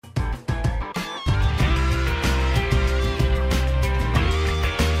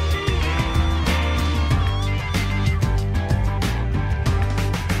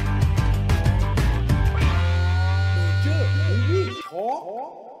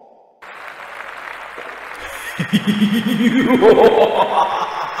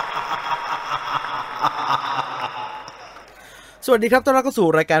สวัสดีครับต้อนรับเข้าสู่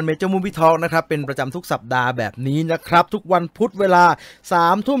รายการ Major Movie Talk นะครับเป็นประจำทุกสัปดาห์แบบนี้นะครับทุกวันพุธเวลา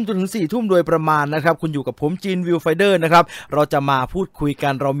 3 ทุ่มจนถึง 4 ทุ่มโดยประมาณนะครับคุณอยู่กับผมจีนวิวไฟเดอร์นะครับเราจะมาพูดคุยกั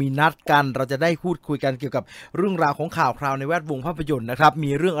นเรามีนัดกันเราจะได้พูดคุยกันเกี่ยวกับเรื่องราวของข่าวคราวในแวดวงภาพยนตร์นะครับ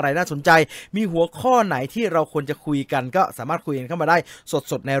มีเรื่องอะไรน่าสนใจมีหัวข้อไหนที่เราควรจะคุยกันก็สามารถคุยกันเข้ามาได้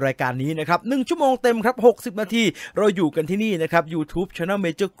สดๆในรายการนี้นะครับ1ชั่วโมงเต็มครับ60นาทีเราอยู่กันที่นี่นะครับ YouTube Channel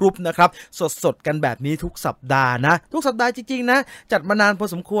Major Group นะครับสดๆกันแบบนี้ทุกสัปดาห์นะทุกสัปดาห์จริงๆนะจัดมานานพอ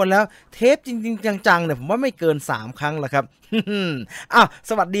สมควรแล้วเทปจริงๆจังๆเนี่ยผมว่าไม่เกิน3ครั้งแหละครับ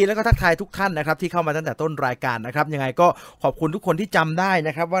สวัสดีแล้วก็ทักทายทุกท่านนะครับที่เข้ามาตั้งแต่ต้นรายการนะครับยังไงก็ขอบคุณทุกคนที่จำได้น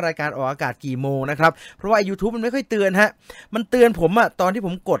ะครับว่ารายการออกอากาศกี่โมงนะครับเพราะว่า YouTube มันไม่ค่อยเตือนฮะมันเตือนผมอะตอนที่ผ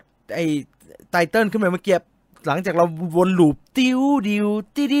มกดไอ้ไตเติ้ลขึ้นมาเมื่อกี้หลังจากเราวนลูปติ้วดิว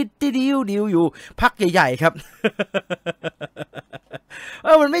ติดิติดิวดิวอยู่พักใหญ่ๆครับ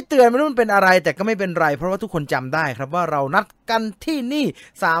มันไม่เตือนไม่รู้มันเป็นอะไรแต่ก็ไม่เป็นไรเพราะว่าทุกคนจำได้ครับว่าเรานัดกันที่นี่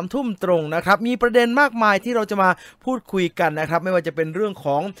 3 ทุ่มตรงนะครับมีประเด็นมากมายที่เราจะมาพูดคุยกันนะครับไม่ว่าจะเป็นเรื่องข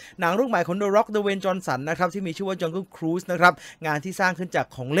องหนังเรื่องใหม่ของ The Rock Dwayne Johnson นะครับที่มีชื่อว่า Jungle Cruise นะครับงานที่สร้างขึ้นจาก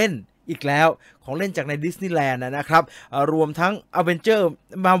ของเล่นอีกแล้วของเล่นจากในดิสนีย์แลนด์นะครับรวมทั้ง Avenger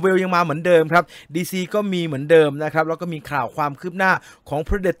Marvel ยังมาเหมือนเดิมครับ DC ก็มีเหมือนเดิมนะครับแล้วก็มีข่าวความคืบหน้าของ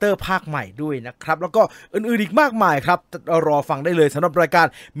Predator ภาคใหม่ด้วยนะครับแล้วก็อื่นๆอีกมากมายครับรอฟังได้เลยสำหรับรายการ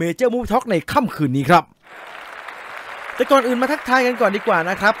Major Movie Talk ในค่ำคืนนี้ครับแต่ก่อนอื่นมาทักทายกันก่อนดีกว่า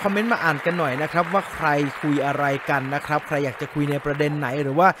นะครับคอมเมนต์มาอ่านกันหน่อยนะครับว่าใครคุยอะไรกันนะครับใครอยากจะคุยในประเด็นไหนห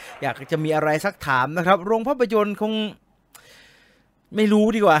รือว่าอยากจะมีอะไรสักถามนะครับโรงภาพยนตร์คงไม่รู้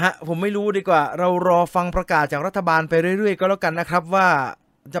ดีกว่าฮะผมไม่รู้ดีกว่าเรารอฟังประกาศจากรัฐบาลไปเรื่อยๆก็แล้วกันนะครับว่า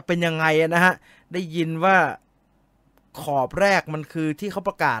จะเป็นยังไงนะฮะได้ยินว่าขอบแรกมันคือที่เขาป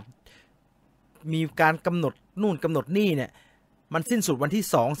ระกาศมีการกำหนดนู่นกำหนดนี่เนี่ยมันสิ้นสุดวันที่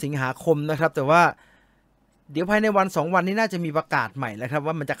2สิงหาคมนะครับแต่ว่าเดี๋ยวภายในวัน2วันนี้น่าจะมีประกาศใหม่แล้วครับ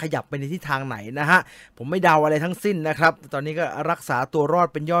ว่ามันจะขยับไปในทิศทางไหนนะฮะผมไม่เดาอะไรทั้งสิ้นนะครับตอนนี้ก็รักษาตัวรอด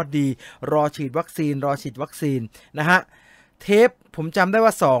เป็นยอดดีรอฉีดวัคซีนนะฮะเทปผมจำได้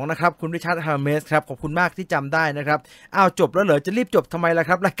ว่า2นะครับคุณริชาร์ดฮาร์เมสครับขอบคุณมากที่จำได้นะครับจบแล้วเหรอจะรีบจบทำไมล่ะ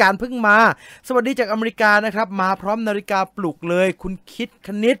ครับรายการเพิ่งมาสวัสดีจากอเมริกานะครับมาพร้อมนาฬิกาปลุกเลยคุณคิดค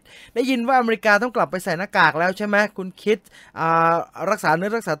ณิตได้ยินว่าอเมริกาต้องกลับไปใส่หน้ากากแล้วใช่ไหมคุณคิดรักษาเนื้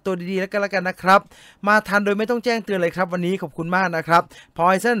อรักษาตัวดีๆแล้วกันนะครับมาทันโดยไม่ต้องแจ้งเตือนเลยครับวันนี้ขอบคุณมากนะครับ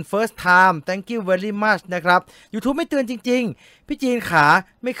Poison First Time Thank you very much นะครับ YouTube ไม่เตือนจริงๆพี่จีนขา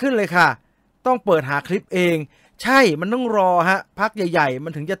ไม่ขึ้นเลยค่ะต้องเปิดหาคลิปเองใช่มันต้องรอฮะพักใหญ่ๆมั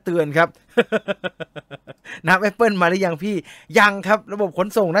นถึงจะเตือนครับ น้ำแอปเปิลมาหรือยังพี่ยังครับระบบขน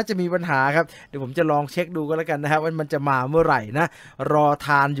ส่งน่าจะมีปัญหาครับเดี๋ยวผมจะลองเช็คดูก็แล้วกันนะครับว่ามันจะมาเมื่อไหร่นะรอท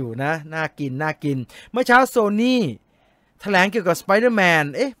านอยู่นะน่ากินเมื่อเช้าโซนี่แถลงเกี่ยวกับ Spider-Man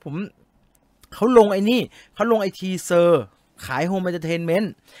เขาลงไอ้ทีเซอร์ขายโฮมเอนเตอร์เทนเมน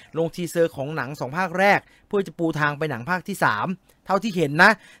ต์ลงทีเซอร์ของหนัง2ภาคแรกเพื่อจะปูทางไปหนังภาคที่3เท่าที่เห็นน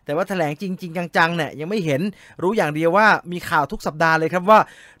ะแต่ว่าแถลงจริงๆจังๆเนี่ยยังไม่เห็นรู้อย่างเดียวว่ามีข่าวทุกสัปดาห์เลยครับว่า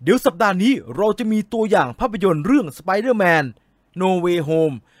เดี๋ยวสัปดาห์นี้เราจะมีตัวอย่างภาพยนตร์เรื่อง Spider-Man No Way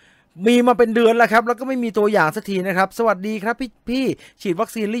Home มีมาเป็นเดือนแล้วครับแล้วก็ไม่มีตัวอย่างสักทีนะครับสวัสดีครับพี่ฉีดวัค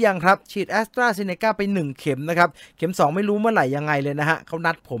ซีนหรือยังครับฉีด AstraZeneca ไป1เข็มนะครับเข็ม2ไม่รู้เมื่อไหร่ยังไงเลยนะฮะเขา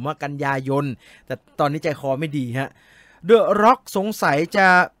นัดผมกันยายนแต่ตอนนี้ใจคอไม่ดีฮะThe Rock สงสัยจะ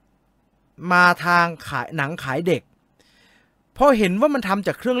มาทางหนังขายเด็กพอเห็นว่ามันทำจ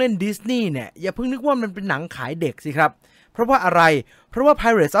ากเครื่องเล่นดิสนีย์เนี่ยอย่าเพิ่งนึกว่ามันเป็นหนังขายเด็กสิครับเพราะว่าอะไรเพราะว่า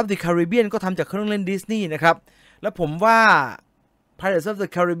Pirates of the Caribbean ก็ทำจากเครื่องเล่นดิสนีย์นะครับแล้วผมว่า Pirates of the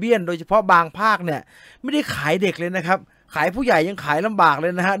Caribbean โดยเฉพาะบางภาคเนี่ยไม่ได้ขายเด็กเลยนะครับขายผู้ใหญ่ยังขายลำบากเล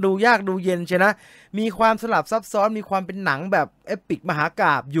ยนะฮะดูยากดูเย็นใช่นะมีความสลับซับซ้อนมีความเป็นหนังแบบเอปิกมหาก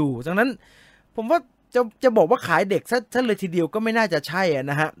าพย์อยู่ดังนั้นผมว่าจะบอกว่าขายเด็กซะเลยทีเดียวก็ไม่น่าจะใช่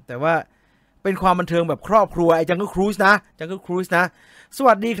นะฮะแต่ว่าเป็นความบันเทิงแบบครอบครัวไอ้Jungle Cruiseนะส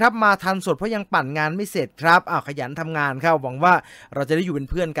วัสดีครับมาทันสดเพราะยังปั่นงานไม่เสร็จครับขยันทำงานครับหวังว่าเราจะได้อยู่เป็น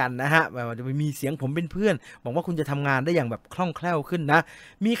เพื่อนกันนะฮะจะมีเสียงผมเป็นเพื่อนหวังว่าคุณจะทำงานได้อย่างแบบคล่องแคล่วขึ้นนะ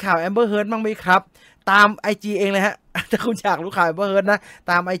มีข่าว Amber Heard บ้างไหมครับตาม IG เองเลยฮะถ้าคุณอยากรู้ข่าว Amber Heard นะ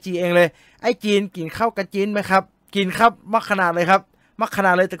ตาม IG เองเลยไอ้จีนกินข้าวกันจีนไหมครับกินครับมากขนาดเลยครับมักขน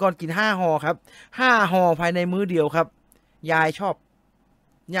าดเลยแต่ก่อนกิน5ห่อครับ5ห่อภายในมื้อเดียวครับยายชอบ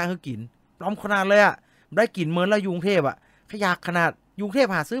ย่างให้กินพร้อมขนาดเลยได้กินเมืองแล้วยุงเทพขยากขนาดยุงเทพ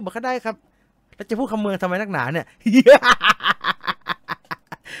หาซื้อบ่ก็ได้ครับแล้วจะพูดคำเมืองทำไมนักหนาเนี่ย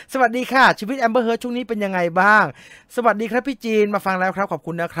สวัสดีค่ะชีวิตแอมเบอร์เฮิร์ทช่วงนี้เป็นยังไงบ้างสวัสดีครับพี่จีนมาฟังแล้วครับขอบ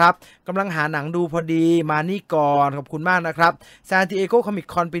คุณนะครับกำลังหาหนังดูพอดีมานี่ก่อนขอบคุณมากนะครับซานติเอโกคอมิค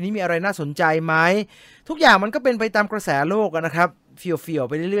คอนปีนี้มีอะไรน่าสนใจไหมทุกอย่างมันก็เป็นไปตามกระแสโลกนะครับเฟียวๆ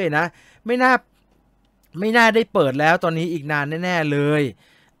ไปเรื่อยๆนะไม่น่าได้เปิดแล้วตอนนี้อีกนานแน่ๆเลย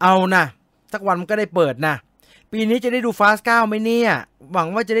เอานะสักวันมันก็ได้เปิดนะปีนี้จะได้ดู Fast 9ไหมเนี่ยหวัง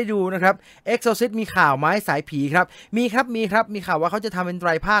ว่าจะได้ดูนะครับ Exorcist มีข่าวไหมสายผีครับมีข่าวว่าเขาจะทำเป็นไตร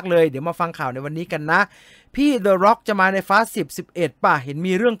ภาคเลยเดี๋ยวมาฟังข่าวในวันนี้กันนะพี่ The Rock จะมาใน Fast 10 11ป่ะเห็น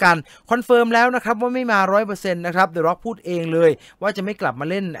มีเรื่องกันคอนเฟิร์มแล้วนะครับว่าไม่มา 100% นะครับ The Rock พูดเองเลยว่าจะไม่กลับมา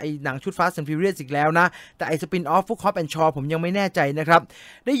เล่นไอ้หนังชุด Fast and Furious อีกแล้วนะแต่ไอ้สปินออฟฟุกฮอปแอนด์ชอผมยังไม่แน่ใจนะครับ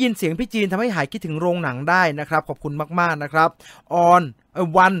ได้ยินเสียงพี่จีนทำให้หายคิดถึงโรงหนังได้นะครับขอบคุณมากๆนะครับ On a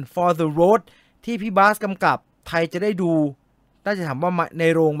One for the Road ที่พี่บาสกำกับไทยจะได้ดูน่าจะถามว่าใน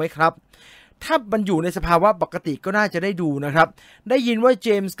โรงไหมครับถ้ามันอยู่ในสภาวะปกติก็น่าจะได้ดูนะครับได้ยินว่าเจ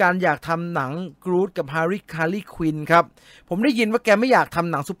มส์การอยากทำหนังกรูดกับฮาร์รี่ควินครับผมได้ยินว่าแกไม่อยากท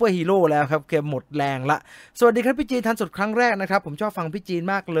ำหนังซูเปอร์ฮีโร่แล้วครับแกหมดแรงละสวัสดีครับพี่จีนทันสดครั้งแรกนะครับผมชอบฟังพี่จีน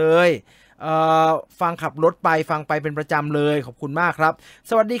มากเลยฟังขับรถไปฟังไปเป็นประจำเลยขอบคุณมากครับ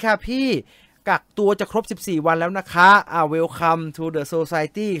สวัสดีค่ะพี่กักตัวจะครบ14วันแล้วนะคะwelcome to the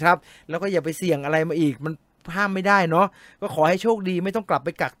society ครับแล้วก็อย่าไปเสี่ยงอะไรมาอีกมันห้ามไม่ได้เนาะก็ขอให้โชคดีไม่ต้องกลับไป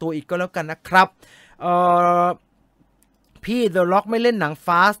กักตัวอีกก็แล้วกันนะครับพี่ The Rock ไม่เล่นหนัง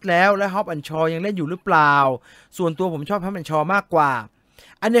Fast แล้วและ Hobbs and Shaw ยังเล่นอยู่หรือเปล่าส่วนตัวผมชอบ Hobbs and Shaw มากกว่า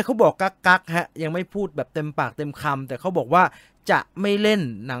อันนี้เขาบอกกักฮะยังไม่พูดแบบเต็มปากเต็มคำแต่เขาบอกว่าจะไม่เล่น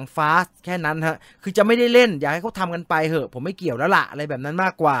หนัง Fast แค่นั้นฮะคือจะไม่ได้เล่นอยากให้เขาทำกันไปเหอะผมไม่เกี่ยวแล้วล่ะอะไรแบบนั้นม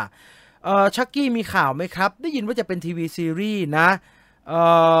ากกว่าชักกี้มีข่าวไหมครับได้ยินว่าจะเป็นทีวีซีรีส์นะ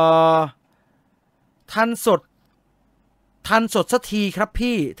ทันสดสักทีครับ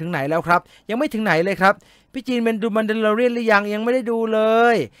พี่ถึงไหนแล้วครับยังไม่ถึงไหนเลยครับพี่จีนเป็นดูมันเดลเรียนหรือยังไม่ได้ดูเล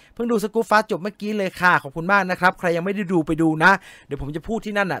ยเพิ่งดูสกู๊ปฟาสจบเมื่อกี้เลยค่ะขอบคุณมากนะครับใครยังไม่ได้ดูไปดูนะเดี๋ยวผมจะพูด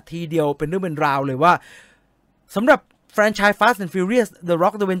ที่นั่นอ่ะทีเดียวเป็นเรื่องเป็นราวเลยว่าสำหรับแฟรนไชส์ Fast and Furious The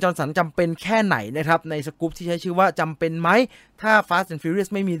Rock Dwayne Johnson จำเป็นแค่ไหนนะครับในสกู๊ปที่ใช้ชื่อว่าจำเป็นไหมถ้า Fast and Furious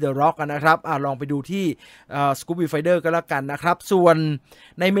ไม่มี The Rock นะครับลองไปดูที่Scoop Viewfinder ก็แล้วกันนะครับส่วน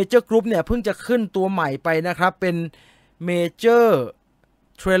ใน Major Group เนี่ยเพิ่งจะขึ้นตัวใหม่ไปนะครับเป็น Major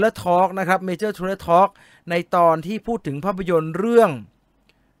Trailer Talk นะครับ Major Trailer Talk ในตอนที่พูดถึงภาพยนตร์เรื่อ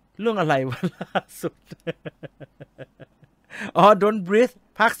งอะไรวะล่าสุด Don't Breathe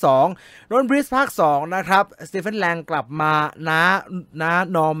ภาค 2 Don't Breathe ภาค 2 นะครับสตีเฟนแลงกลับมาน้า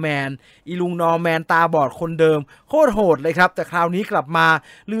นอร์แมนอีลุงนอร์แมนตาบอดคนเดิมโคตรโหดเลยครับแต่คราวนี้กลับมา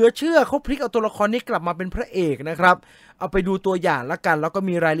เหลือเชื่อเขาพลิกเอาตัวละครนี้กลับมาเป็นพระเอกนะครับเอาไปดูตัวอย่างแล้วกันแล้วก็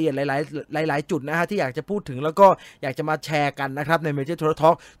มีรายละเอียดหลายจุดนะฮะที่อยากจะพูดถึงแล้วก็อยากจะมาแชร์กันนะครับใน Major Trailer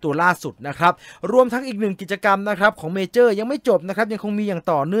Talk ตัวล่าสุดนะครับรวมทั้งอีกหนึ่งกิจกรรมนะครับของ Major ยังไม่จบนะครับยังคงมีอย่าง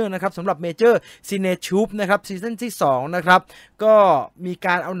ต่อเนื่องนะครับสำหรับ Major Cinetube นะครับซีซั่นที่2นะครับก็มีก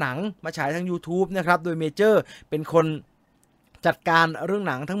ารเอาหนังมาฉายทาง YouTube นะครับโดย Major เป็นคนจัดการเรื่อง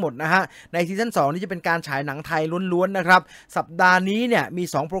หนังทั้งหมดนะฮะในซีซั่น2นี่จะเป็นการฉายหนังไทยล้วนๆนะครับสัปดาห์นี้เนี่ยมี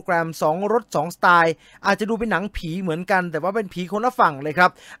2โปรแกรม2รส2สไตล์อาจจะดูเป็นหนังผีเหมือนกันแต่ว่าเป็นผีคนละฝั่งเลยครั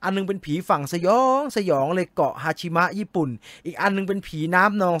บอันนึงเป็นผีฝั่งสยองเลยเกาะฮาชิมะญี่ปุ่นอีกอันนึงเป็นผีน้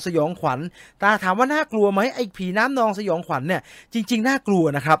ำนองสยองขวัญแต่ถามว่าน่ากลัวไหมไอ้ผีน้ำนองสยองขวัญเนี่ยจริงๆน่ากลัว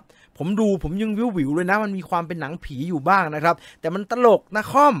นะครับผมยังวิวเลยนะมันมีความเป็นหนังผีอยู่บ้างนะครับแต่มันตลกนะ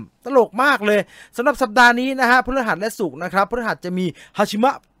ค่อมตลกมากเลยสำหรับสัปดาห์นี้นะฮะพฤหัสและศุกร์นะครับพฤหัสจะมีฮาชิม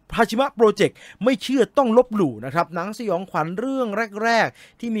ะโปรเจกต์ไม่เชื่อต้องลบหลู่นะครับหนังสยองขวัญเรื่องแรก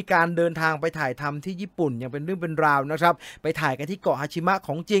ๆที่มีการเดินทางไปถ่ายทำที่ญี่ปุ่นอย่างเป็นเรื่องเป็นราวนะครับไปถ่ายกันที่เกาะฮาชิมะข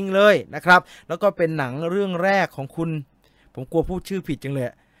องจริงเลยนะครับแล้วก็เป็นหนังเรื่องแรกของคุณผมกลัวพูดชื่อผิดจังเลย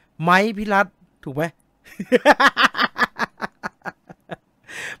ไม้พิรัตน์ถูกไหม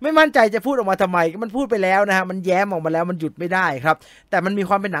ไม่มั่นใจจะพูดออกมาทำไมมันพูดไปแล้วนะฮะมันแย้มออกมาแล้วมันหยุดไม่ได้ครับแต่มันมี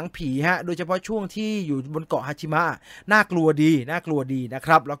ความเป็นหนังผีฮะโดยเฉพาะช่วงที่อยู่บนเกาะฮาชิมะน่ากลัวดีนะค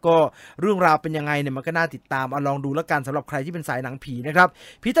รับแล้วก็เรื่องราวเป็นยังไงเนี่ยมันก็น่าติดตามลองดูแล้วกันสำหรับใครที่เป็นสายหนังผีนะครับ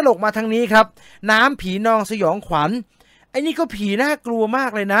ผีตลกมาทางนี้ครับน้ำผีนองสยองขวัญไอ้นี่ก็ผีน่ากลัวมา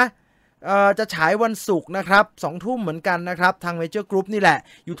กเลยนะจะฉายวันศุกร์นะครับ20:00 นเหมือนกันนะครับทาง Major Group นี่แหละ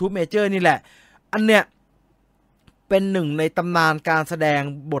YouTube Major นี่แหละอันเนี้ยเป็นหนึ่งในตำนานการแสดง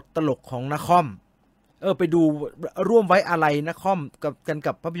บทตลกของนครไปดูร่วมไว้อะไรนคร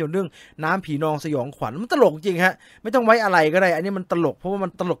กับภาพยนตร์เรื่องน้ำผีนองสยองขวัญมันตลกจริงฮะไม่ต้องไว้อะไรก็ได้อันนี้มันตลกเพราะว่ามั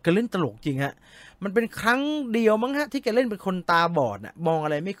นตลกแกเล่นตลกจริงฮะมันเป็นครั้งเดียวมั้งฮะที่แกเล่นเป็นคนตาบอดน่ะมองอะ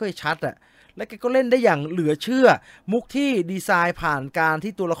ไรไม่ค่อยชัดอ่ะแล้วแกก็เล่นได้อย่างเหลือเชื่อมุกที่ดีไซน์ผ่านการ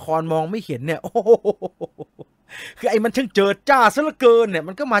ที่ตัวละครมองไม่เห็นเนี่ยโอ้ คือไอ้มันช่างเจิดจ้าซะเหลือเกินเนี่ย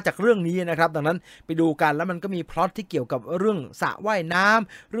มันก็มาจากเรื่องนี้นะครับดังนั้นไปดูกันแล้วมันก็มีพล็อตที่เกี่ยวกับเรื่องสระว่ายน้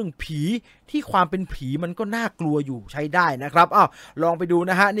ำเรื่องผีที่ความเป็นผีมันก็น่ากลัวอยู่ใช้ได้นะครับอ้าวลองไปดู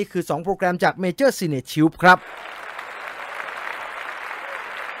นะฮะนี่คือ2โปรแกรมจาก Major Cinetube ครับ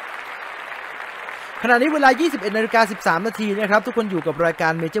ขณะนี้เวลา 21:13 นาทีนะครับทุกคนอยู่กับรายกา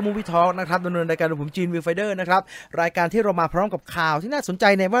ร Major Movie Talk นะครับดำเนินรายการโดยผมจีนวิวไฟเดอร์นะครับรายการที่เรามาพร้อมกับข่าวที่น่าสนใจ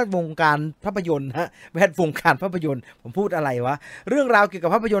ในแวดวงการภาพยนตร์ฮะแวดวงการภาพยนตร์ผมพูดอะไรวะเรื่องราวเกี่ยวกั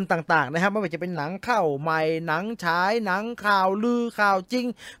บภาพยนตร์ต่างๆนะครับไม่ว่าจะเป็นหนังเข้าใหม่หนังฉายหนังข่าวลือข่าวจริง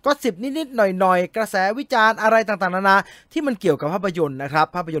ก็สิบนิดๆหน่อยๆกระแสวิจารณ์อะไรต่างๆนานาที่มันเกี่ยวกับภาพยนตร์นะครับ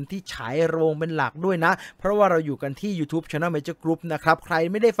ภาพยนตร์ที่ฉายโรงเป็นหลักด้วยนะเพราะว่าเราอยู่กันที่ YouTube Channel Major Group นะครับใคร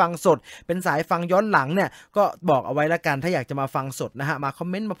ไม่ได้ฟังสดเป็นสายฟังย้อนหลังเนี่ยก็บอกเอาไว้ละกันถ้าอยากจะมาฟังสดนะฮะมาคอม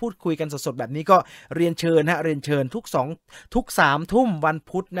เมนต์มาพูดคุยกันสดๆแบบนี้ก็เรียนเชิญฮะเรียนเชิญทุก3 ทุ่มวัน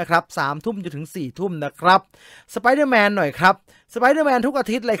พุธนะครับ3 ทุ่มจนถึง4 ทุ่มนะครับสไปเดอร์แมนหน่อยครับสไปเดอร์แมนทุกอา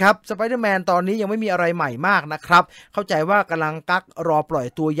ทิตย์เลยครับสไปเดอร์แมนตอนนี้ยังไม่มีอะไรใหม่มากนะครับเข้าใจว่ากำลังกักรอปล่อย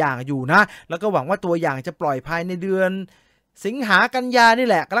ตัวอย่างอยู่นะแล้วก็หวังว่าตัวอย่างจะปล่อยภายในเดือนสิงหากันยานี่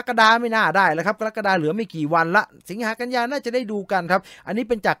แหละกรกฎาไม่น่าได้แล้วครับกรกฎาเหลือไม่กี่วันละสิงหากันยาน่าจะได้ดูกันครับอันนี้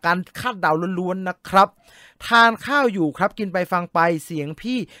เป็นจากการคาดเดาล้วนๆนะครับทานข้าวอยู่ครับกินไปฟังไปเสียง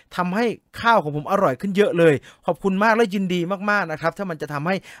พี่ทำให้ข้าวของผมอร่อยขึ้นเยอะเลยขอบคุณมากและยินดีมากๆนะครับถ้ามันจะทำใ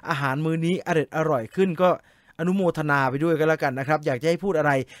ห้อาหารมื้อนี้อร่อยขึ้นก็อนุโมทนาไปด้วยก็แล้วกันนะครับอยากจะให้พูดอะไ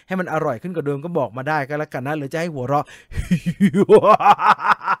รให้มันอร่อยขึ้นกว่าเดิมก็บอกมาได้ก็แล้วกันนะหรือจะให้หัวเราะ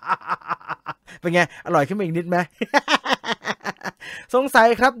เป็นไงอร่อยขึ้นมาอีกนิดไหม สงสัย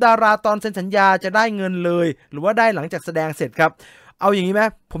ครับดาราตอนเซ็นสัญญาจะได้เงินเลยหรือว่าได้หลังจากแสดงเสร็จครับเอาอย่างนี้ไหม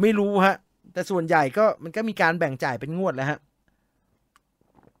ผมไม่รู้ฮะแต่ส่วนใหญ่ก็มันก็มีการแบ่งจ่ายเป็นงวดแล้วฮะ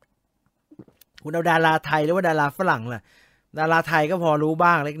คุณเอาดาราไทยหรือว่าดาราฝรั่งล่ะดาราไทยก็พอรู้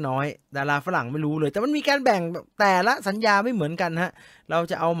บ้างเล็กน้อยดาราฝรั่งไม่รู้เลยแต่มันมีการแบ่งแต่ละสัญญาไม่เหมือนกันฮะเรา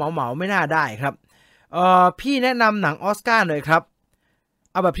จะเอาเหมาไม่น่าได้ครับพี่แนะนำหนังออสการ์หน่อยครับ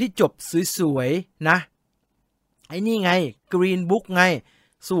เอาแบบที่จบสวยๆนะไอ้นี่ไง Green Book ไง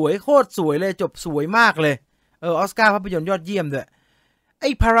สวยโคตรสวยเลยจบสวยมากเลยออสการ์ภาพยนตร์ยอดเยี่ยมด้วยไอ้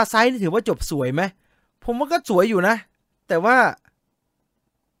Parasite นี่ถือว่าจบสวยไหมผมว่าก็สวยอยู่นะแต่ว่า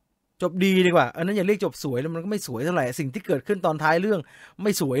จบดีดีกว่าอันนั้นอย่าเรียกจบสวยแล้วมันก็ไม่สวยเท่าไหร่สิ่งที่เกิดขึ้นตอนท้ายเรื่องไ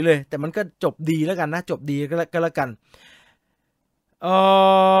ม่สวยเลยแต่มันก็จบดีแล้วกันนะจบดีก็แล้วกัน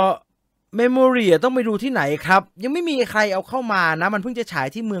เมมโมรีต้องไปดูที่ไหนครับยังไม่มีใครเอาเข้ามานะมันเพิ่งจะฉาย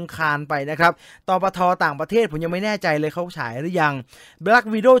ที่เมืองคานไปนะครับตปท.ต่างประเทศผมยังไม่แน่ใจเลยเขาฉายหรือยัง Black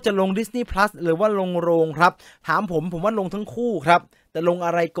Widow จะลง Disney Plus หรือว่าลงโรงครับถามผมว่าลงทั้งคู่ครับแต่ลงอ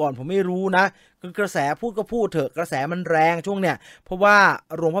ะไรก่อนผมไม่รู้นะคือกระแสพูดก็พูดเถอะกระแสมันแรงช่วงเนี้ยเพราะว่า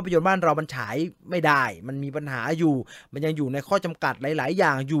โรงภาพยนตร์บ้านเรามันฉายไม่ได้มันมีปัญหาอยู่มันยังอยู่ในข้อจำกัดหลายๆอย่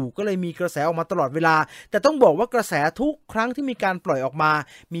างอยู่ก็เลยมีกระแสออกมาตลอดเวลาแต่ต้องบอกว่ากระแสทุกครั้งที่มีการปล่อยออกมา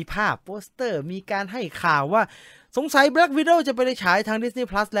มีภาพโปสเตอร์มีการให้ข่าวว่าสงสัย Black Widow จะไปได้ฉายทาง Disney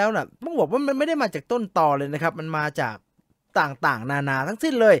Plus แล้วน่ะต้องบอกว่ามันไม่ได้มาจากต้นตอเลยนะครับมันมาจากต่างๆนานาทั้ง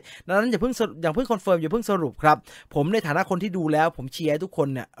สิ้นเลยดังนั้นอย่าเพิ่งคอนเฟิร์มอย่าเพิ่งสรุปครับผมในฐานะคนที่ดูแล้วผมเชียร์ทุกคน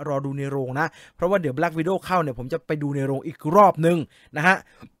เนี่ยรอดูในโรงนะเพราะว่าเดี๋ยว Black Widow เข้าเนี่ยผมจะไปดูในโรงอีกรอบนึงนะฮะ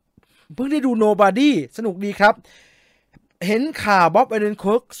เพิ่งได้ดู Nobody สนุกดีครับเห็นข่าวบ๊อบ ไอเดนเ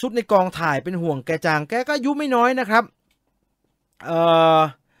คิร์กซุดในกองถ่ายเป็นห่วงแกจังแกก็อายุไม่น้อยนะครับ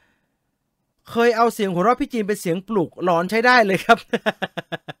เคยเอาเสียงหัวเราะพี่จีนเป็นเสียงปลุกหลอนใช้ได้เลยครับ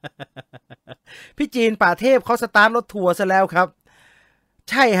พี่จีนป่าเทพเขาสตาร์ทรถทัวร์ซะแล้วครับ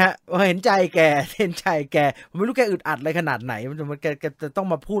ใช่ฮะเห็นใจแกผมไม่รู้แกอึดอัดอะไรขนาดไหนมันแกจะต้อง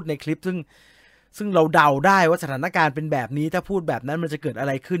มาพูดในคลิปซึ่งเราเดาได้ว่าสถานการณ์เป็นแบบนี้ถ้าพูดแบบนั้นมันจะเกิดอะไ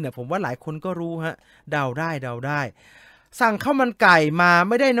รขึ้นเนี่ยผมว่าหลายคนก็รู้ฮะเดาได้สั่งข้าวมันไก่มา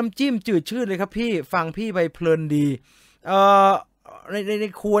ไม่ได้น้ำจิ้มจืดชืดเลยครับพี่ฟังพี่ไปเพลินดีใน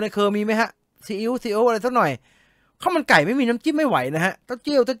ครัวในเคอมีไหมฮะซีอิ๊วอะไรสักหน่อยข้าวมันไก่ไม่มีน้ำจิ้มไม่ไหวนะฮะเต้าเ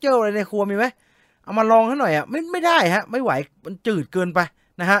จี้ยวอะไรในครัวมีไหมเอามาลองให้หน่อยอ่ะไม่ได้ฮะไม่ไหวมันจืดเกินไป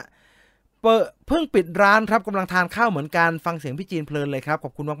นะฮะเพิ่งปิดร้านครับกำลังทานข้าวเหมือนกันฟังเสียงพี่จีนเพลินเลยครับขอ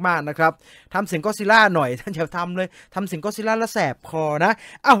บคุณมากๆนะครับทำเสียงก็ซิล่าหน่อยท่านอย่าทำเลยทำเสียงก็ซิล่าแล้วแสบคอนะ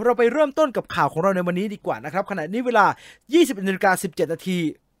เราไปเริ่มต้นกับข่าวของเราในวันนี้ดีกว่านะครับขณะนี้เวลา 21:17 นาที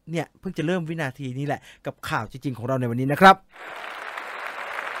เนี่ยเพิ่งจะเริ่มวินาทีนี้แหละกับข่าวจริงๆของเราในวันนี้นะครับ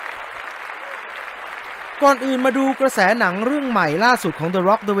ก่อนอื่นมาดูกระแสหนังเรื่องใหม่ล่าสุดของ The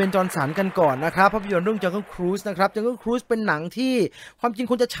Rock Dwayne Johnson กันก่อนนะครับภาพยนตร์เรื่อง Jungle Cruise นะครับ Jungle Cruise เป็นหนังที่ความจริง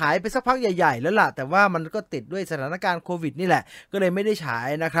ควรจะฉายไปสักพักใหญ่ๆแล้วล่ะแต่ว่ามันก็ติดด้วยสถานการณ์โควิดนี่แหละก็เลยไม่ได้ฉาย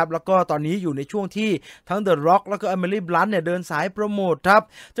นะครับแล้วก็ตอนนี้อยู่ในช่วงที่ทั้ง The Rock แล้วก็ Emily Blunt เนี่ยเดินสายโปรโมทครับ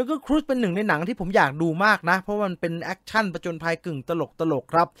Jungle Cruise เป็นหนึ่งในหนังที่ผมอยากดูมากนะเพราะมันเป็นแอคชั่นผจญภัยกึ่งตลก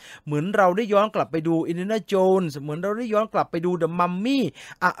ครับเหมือนเราได้ย้อนกลับไปดู Indiana Jones เหมือนเราได้ย้อนกลับไปดู The Mummy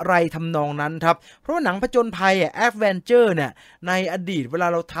อะไรทำนองนั้นครับเพราะว่าหนังผจญภัยแอดเวนเจอร์เนี่ยในอดีตเวลา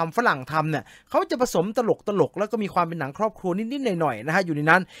เราทำฝรั่งทำเนี่ยเขาจะผสมตลกแล้วก็มีความเป็นหนังครอบครัวนิดๆหน่อยๆนะฮะอยู่ใน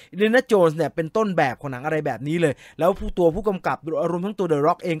นั้นอินเดียนาโจนส์เนี่ยเป็นต้นแบบของหนังอะไรแบบนี้เลยแล้วผู้กำกับรวมทั้งตัวเดอะ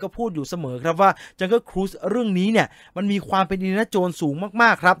ร็อกเองก็พูดอยู่เสมอครับว่า Jungle Cruise เรื่องนี้เนี่ยมันมีความเป็นอินเดียนาโจนส์สูงม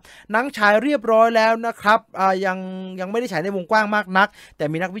ากๆครับหนังฉายเรียบร้อยแล้วนะครับยังไม่ได้ฉายในวงกว้างมากนักแต่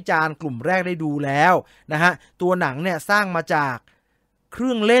มีนักวิจารณ์กลุ่มแรกได้ดูแล้วนะฮะตัวหนังเนี่ยสร้างมาจากเค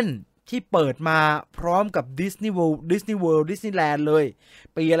รื่องเล่นที่เปิดมาพร้อมกับ Disney World Disneyland เลย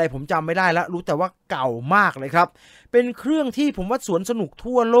ปีอะไรผมจำไม่ได้แล้วรู้แต่ว่าเก่ามากเลยครับเป็นเครื่องที่ผมว่าสวนสนุก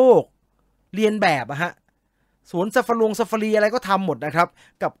ทั่วโลกเรียนแบบอะฮะสวนซาฟารีอะไรก็ทำหมดนะครับ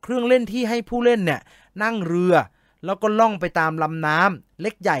กับเครื่องเล่นที่ให้ผู้เล่นเนี่ยนั่งเรือแล้วก็ล่องไปตามลำน้ำเล็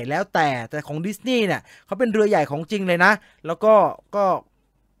กใหญ่แล้วแต่ของดิสนีย์เนี่ยเขาเป็นเรือใหญ่ของจริงเลยนะแล้วก็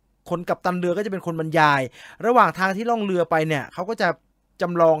คนกัปตันเรือก็จะเป็นคนบรรยายระหว่างทางที่ล่องเรือไปเนี่ยเขาก็จะจ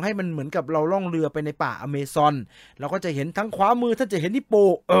ำลองให้มันเหมือนกับเราล่องเรือไปในป่าอเมซอนเราก็จะเห็นทั้งขวามือท่านจะเห็นฮิปโป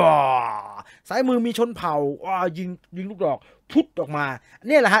ซ้ายมือมีชนเผ่ายิงลูกดอกพุดออกมาเ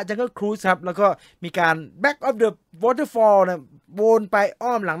นี่ยแหละฮะJungle Cruiseครับแล้วก็มีการ Back of the Waterfall นะวนไป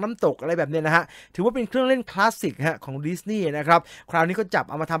อ้อมหลังน้ำตกอะไรแบบนี้นะฮะถือว่าเป็นเครื่องเล่นคลาสสิกฮะของดิสนีย์นะครับคราวนี้เขาจับ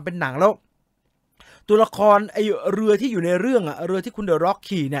เอามาทำเป็นหนังแล้วตัวละครไอเรือที่อยู่ในเรื่องเรือที่คุณเดอะร็อก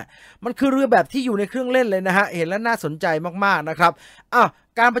ขี่เนี่ยมันคือเรือแบบที่อยู่ในเครื่องเล่นเลยนะฮะเห็นแล้วน่าสนใจมากๆนะครับ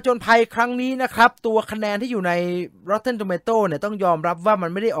การผจญภัยครั้งนี้นะครับตัวคะแนนที่อยู่ใน Rotten Tomato เนี่ยต้องยอมรับว่ามัน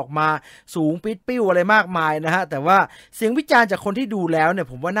ไม่ได้ออกมาสูงปิดปิ้วอะไรมากมายนะฮะแต่ว่าเสียงวิจารณ์จากคนที่ดูแล้วเนี่ย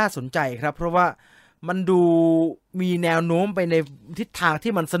ผมว่าน่าสนใจครับเพราะว่ามันดูมีแนวโน้มไปในทิศทาง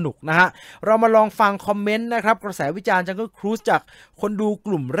ที่มันสนุกนะฮะเรามาลองฟังคอมเมนต์นะครับกระแสวิจารณ์ Jungle Cruise จากคนดูก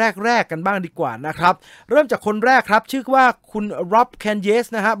ลุ่มแรกกันบ้างดีกว่านะครับเริ่มจากคนแรกครับชื่อว่าคุณร็อบแคนเยส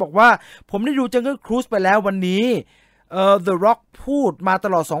นะฮะบอกว่าผมได้ดู Jungle Cruise ไปแล้ววันนี้The Rock พูดมาต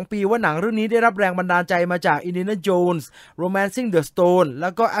ลอด2ปีว่าหนังเรื่องนี้ได้รับแรงบันดาลใจมาจาก Indiana Jones Romancing the Stone แล้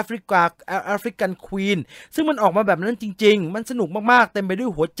วก็ African Queen ซึ่งมันออกมาแบบนั้นจริงๆมันสนุกมากๆเต็มไปด้วย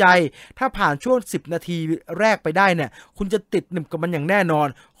หัวใจถ้าผ่านช่วง10นาทีแรกไปได้เนี่ยคุณจะติดหนึบกับมันอย่างแน่นอน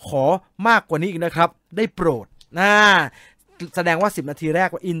ขอมากกว่านี้อีกนะครับได้โปรดแสดงว่า10นาทีแรก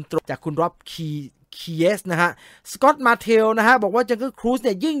ว่าอินโทรจากคุณร็อบคีเอสนะฮะสกอตต์มาเทลนะฮะบอกว่า Jungle Cruise เ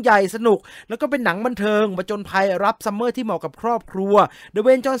นี่ยยิ่งใหญ่สนุกแล้วก็เป็นหนังบันเทิงผจญภัยรับซัมเมอร์ที่เหมาะกับครอบครัวเดเว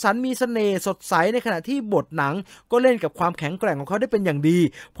นจอห์นสันมีเสน่ห์สดใสในขณะที่บทหนังก็เล่นกับความแข็งแกร่งของเขาได้เป็นอย่างดี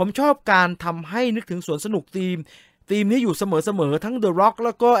ผมชอบการทำให้นึกถึงสวนสนุกธีมนี้อยู่เสมอทั้ง The Rock แ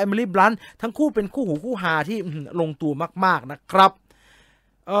ล้วก็ Emily Blunt ทั้งคู่เป็นคู่หูคู่หาที่ลงตัวมากๆนะครับ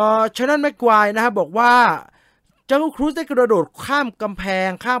Shannon McGuire นะฮะบอกว่าJungle Cruise ได้กระโดดข้ามกำแพง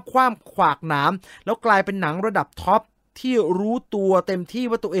ข้ามขวากหนามแล้วกลายเป็นหนังระดับท็อปที่รู้ตัวเต็มที่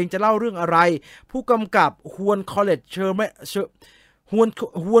ว่าตัวเองจะเล่าเรื่องอะไรผู้กำกับฮวนคอลเลจเช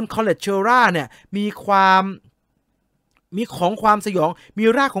อร่าเนี่ยมีความสยองมี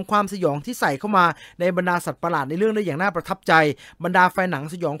รากของความสยองที่ใส่เข้ามาในบรรดาสัตว์ประหลาดในเรื่องได้อย่างน่าประทับใจบรรดาแฟนหนัง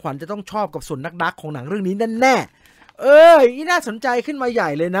สยองขวัญจะต้องชอบกับส่วนนักของหนังเรื่องนี้แน่นี่น่าสนใจขึ้นมาใหญ่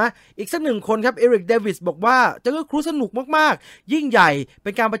เลยนะอีกสักหนึ่งคนครับเอริกเดวิสบอกว่าJungle Cruiseสนุกมากๆยิ่งใหญ่เป็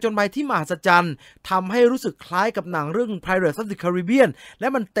นการผจญภัยที่มหัศจรรย์ทำให้รู้สึกคล้ายกับหนังเรื่อง Pirates of the Caribbean และ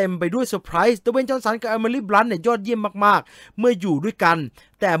มันเต็มไปด้วยเซอร์ไพรส์เดเวนจอห์นสันกับเอมิลี่บลันต์เนี่ยยอดเยี่ยมมากๆเมื่ออยู่ด้วยกัน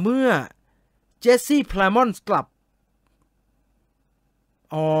แต่เมื่อเจสซี่พลามอนส์กลับ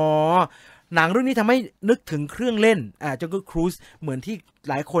หนังเรื่องนี้ทำให้นึกถึงเครื่องเล่นJungle Cruise เหมือนที่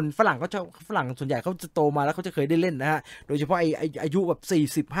หลายคนฝรั่งส่วนใหญ่เขาจะโตมาแล้วเขาจะเคยได้เล่นนะฮะโดยเฉพาะอายุแบบ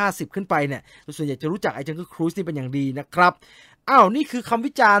40-50ขึ้นไปเนี่ยส่วนใหญ่จะรู้จักJungle Cruise นี่เป็นอย่างดีนะครับนี่คือคำ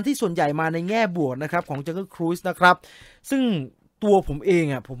วิจารณ์ที่ส่วนใหญ่มาในแง่บวกนะครับของJungle Cruiseนะครับซึ่งตัวผมเอง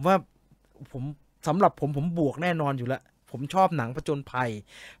ผมว่าสำหรับผมบวกแน่นอนอยู่แล้วผมชอบหนังผจญภั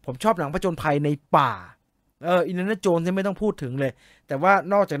ยในป่าอินเดียนาโจนส์ไม่ต้องพูดถึงเลยแต่ว่า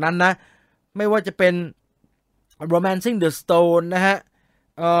นอกจากนั้นนะไม่ว่าจะเป็น Romancing the Stone นะฮะ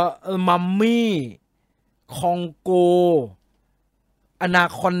Mummy คองโก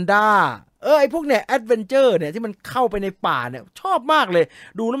Anaconda ไอพวกเนี่ยแอดเวนเจอร์เนี่ยที่มันเข้าไปในป่าเนี่ยชอบมากเลย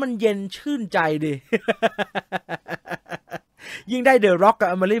ดูแล้วมันเย็นชื่นใจดิ ยิ่งได้เดอะร็อกกับ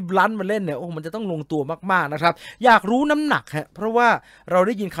Emily Bluntมาเล่นเนี่ยมันจะต้องลงตัวมากๆนะครับอยากรู้น้ำหนักฮะเพราะว่าเราไ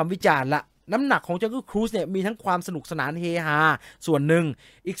ด้ยินคำวิจารณ์ละ น้ำหนักของ Jungle Cruise เนี่ยมีทั้งความสนุกสนานเฮฮาส่วนหนึ่ง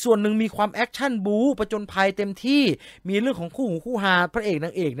อีกส่วนหนึ่งมีความแอคชั่นบู๊ประจนภัยเต็มที่มีเรื่องของคู่หูคู่ฮาพระเอกน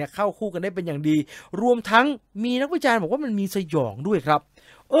างเอกเนี่ยเข้าคู่กันได้เป็นอย่างดีรวมทั้งมีนักวิจารณ์บอกว่ามันมีสยองด้วยครับ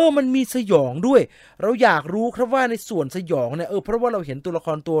มันมีสยองด้วยเราอยากรู้ครับว่าในส่วนสยองเนี่ยเพราะว่าเราเห็นตัวละค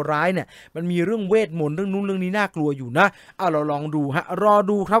รตัวร้ายเนี่ยมันมีเรื่องเวทมนต์เรื่องนู้นเรื่องนี้น่ากลัวอยู่นะเราลองดูฮะรอ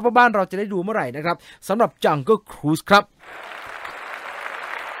ดูครับว่าบ้านเราจะได้ดูเมื่อไหร่นะครับสำหรับ Jungle Cruise ครับ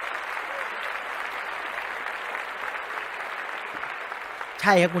ใ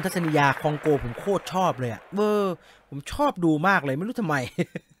ช่ครับคุณทัศนียาคองโกผมโคตรชอบเลยผมชอบดูมากเลยไม่รู้ทำไม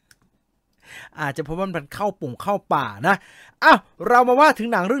อาจจะเพราะว่ามันเข้าป่านะเรามาว่าถึง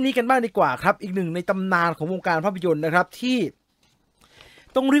หนังเรื่องนี้กันบ้างดีกว่าครับอีกหนึ่งในตำนานของวงการภาพยนตร์นะครับที่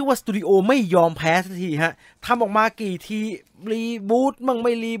ต้องเรียกว่าสตูดิโอไม่ยอมแพ้สักทีฮะทำออกมากี่ทีรีบูตมั่งไ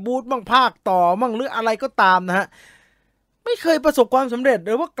ม่รีบูตมั่งภาคต่อมั่งหรืออะไรก็ตามนะฮะไม่เคยประสบความสำเร็จห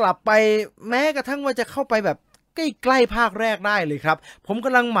รือว่ากลับไปแม้กระทั่งว่าจะเข้าไปแบบใกล้ๆภาคแรกได้เลยครับผมก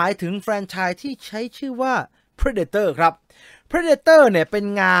ำลังหมายถึงแฟรนไชส์ที่ใช้ชื่อว่า Predator ครับ Predator เนี่ยเป็น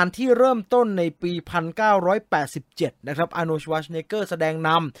งานที่เริ่มต้นในปี 1987 นะครับอาร์โนลด์ ชวาร์ซเนเกอร์แสดงน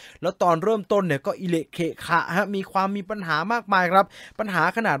ำแล้วตอนเริ่มต้นเนี่ยก็อิเละเขะขะฮะมีปัญหามากมายครับปัญหา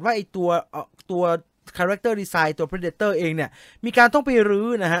ขนาดว่าไอตัวcharacter design ตัว Predator เองเนี่ยมีการต้องไปรื้อ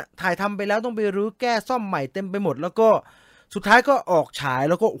นะฮะถ่ายทำไปแล้วต้องไปรื้อแก้ซ่อมใหม่เต็มไปหมดแล้วก็สุดท้ายก็ออกฉาย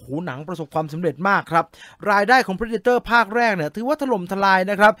แล้วก็หนังประสบความสำเร็จมากครับรายได้ของ Predator ภาคแรกเนี่ยถือว่าถล่มทลาย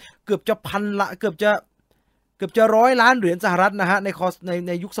นะครับเกือบจะ100 ล้านเหรียญสหรัฐนะฮะใ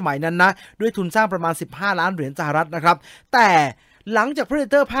นยุคสมัยนั้นนะด้วยทุนสร้างประมาณ15 ล้านเหรียญสหรัฐนะครับแต่หลังจาก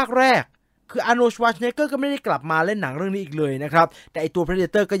Predator ภาคแรกคืออาร์โนลด์ ชวาร์ซเนกเกอร์ก็ไม่ได้กลับมาเล่นหนังเรื่องนี้อีกเลยนะครับแต่ไอตัว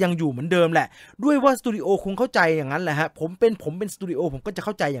Predator ก็ยังอยู่เหมือนเดิมแหละด้วยว่าสตูดิโอคงเข้าใจอย่างนั้นแหละฮะผมเป็นสตูดิโอผมก็จะเ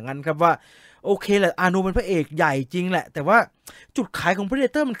ข้าใจอย่างนั้นครับว่าโอเคแหละอาร์โนเป็นพระเอกใหญ่จริงแหละแต่ว่าจุดขายของ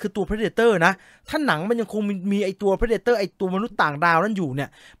Predator มันคือตัว Predator นะถ้าหนังมันยังคงมีไอตัว Predator ไอตัวมนุษย์ต่างดาวนั่นอยู่เนี่ย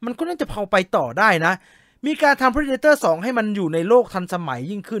มันก็น่าจะพาไปต่อได้นะมีการทำ Predator 2 ให้มันอยู่ในโลกทันสมัย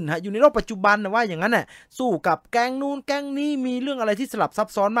ยิ่งขึ้นฮะอยู่ในโลกปัจจุบันนะว่าอย่างนั้นน่ะสู้กับแก๊งนู้นแก๊งนี้มีเรื่องอะไรที่สลับซับ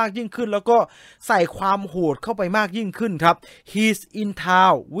ซ้อนมากยิ่งขึ้นแล้วก็ใส่ความโหดเข้าไปมากยิ่งขึ้นครับ He's in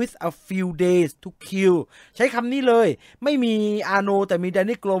town with a few days to kill ใช้คำนี้เลยไม่มีอาร์โนแต่มีแดน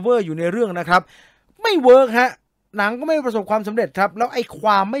นี่โกลเวอร์อยู่ในเรื่องนะครับไม่เวิร์กฮะหนังก็ไม่ประสบความสำเร็จครับแล้วไอ้คว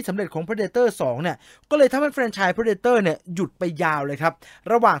ามไม่สำเร็จของ Predator 2 เนี่ยก็เลยทำให้แฟรนไชส์ Predator เนี่ยหยุดไปยาวเลยครับ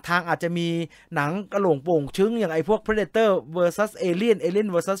ระหว่างทางอาจจะมีหนังกระโหลงโป่งชึ้งอย่างไอ้พวก Predator vs Alien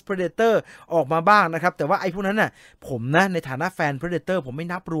vs Predator ออกมาบ้างนะครับแต่ว่าไอ้พวกนั้นน่ะผมนะในฐานะแฟน Predator ผมไม่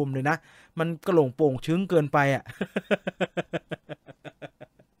นับรวมเลยนะมันกระโหลงโป่งชึ้งเกินไปอ่ะ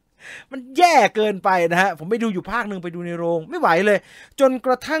มันแย่เกินไปนะฮะผมไปดูอยู่ภาคหนึ่งไปดูในโรงไม่ไหวเลยจนก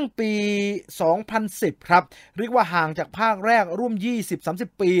ระทั่งปี 2010 ครับเรียกว่าห่างจากภาคแรกร่วม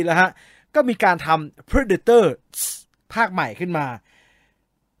 20-30 ปีแล้วฮะก็มีการทำ Predator ภาคใหม่ขึ้นมา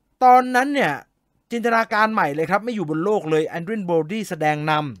ตอนนั้นเนี่ยจินตนาการใหม่เลยครับไม่อยู่บนโลกเลยแอนดรีน โบรดีแสดง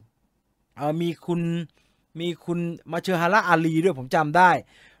นำมีคุณมาเชอร์ฮาร่าอาลีด้วยผมจำได้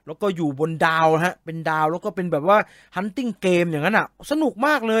แล้วก็อยู่บนดาวฮะเป็นดาวแล้วก็เป็นแบบว่าฮันติ้งเกมอย่างนั้นอ่ะสนุกม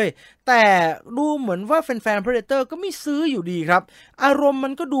ากเลยแต่ดูเหมือนว่าแฟนๆ Predator ก็ไม่ซื้ออยู่ดีครับอารมณ์มั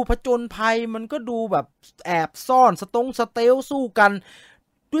นก็ดูผจญภัยมันก็ดูแบบแอบซ่อนสเตลสู้กัน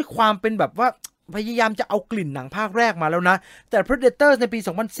ด้วยความเป็นแบบว่าพยายามจะเอากลิ่นหนังภาคแรกมาแล้วนะแต่ Predator ในปี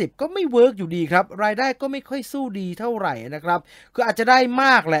 2010 ก็ไม่เวิร์กอยู่ดีครับรายได้ก็ไม่ค่อยสู้ดีเท่าไหร่นะครับคืออาจจะได้ม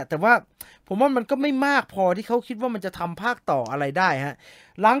ากแหละแต่ว่าผมว่ามันก็ไม่มากพอที่เขาคิดว่ามันจะทำภาคต่ออะไรได้ฮะ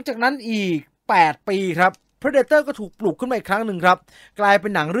หลังจากนั้นอีก8 ปีครับ Predator ก็ถูกปลุกขึ้นมาอีกครั้งหนึ่งครับกลายเป็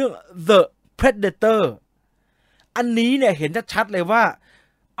นหนังเรื่อง The Predator อันนี้เนี่ยเห็นชัดๆเลยว่า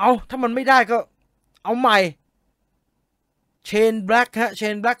ถ้ามันไม่ได้ก็เอาใหม่เชนแบล็กฮะเช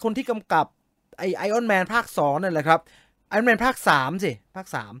นแบล็กคนที่กำกับไอออนแมนภาค2นั่นแหละครับไอออนแมนภาค3สิภาค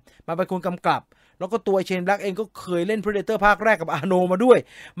3มาเป็นคนกำกับแล้วก็ตัวเชนแบล็กเองก็เคยเล่น Predator ภาคแรกกับอาร์โนมาด้วย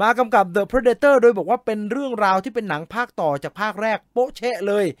มากำกับ The Predator โดยบอกว่าเป็นเรื่องราวที่เป็นหนังภาคต่อจากภาคแรกโป๊ะเชะ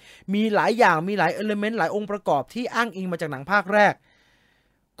เลยมีหลายอย่างมีหลายเอลิเมนต์หลายองค์ประกอบที่อ้างอิงมาจากหนังภาคแรก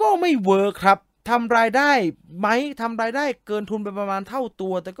ก็ไม่เวิร์คครับทำรายได้ไหมทำรายได้เกินทุนไปประมาณเท่าตั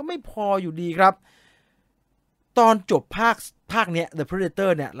วแต่ก็ไม่พออยู่ดีครับตอนจบภาคเนี้ย The Predator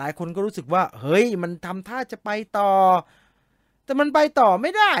เนี่ยหลายคนก็รู้สึกว่าเฮ้ยมันทำท่าจะไปต่อแต่มันไปต่อไ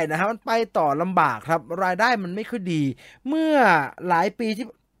ม่ได้นะฮะมันไปต่อลำบากครับรายได้มันไม่ค่อยดีเมื่อหลายปีที่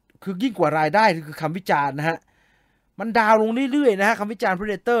คือยิ่งกว่ารายได้คือคำวิจารณ์นะฮะมันดาวลงเรื่อยๆนะฮะคำวิจารณ์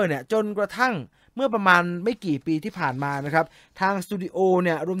Predator เนี่ยจนกระทั่งเมื่อประมาณไม่กี่ปีที่ผ่านมานะครับทางสตูดิโอเ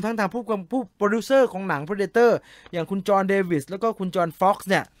นี่ยรวมทั้งทางผู้โปรดิวเซอร์ของหนัง Predator อย่างคุณจอห์นเดวิสแล้วก็คุณจอห์นฟ็อกซ์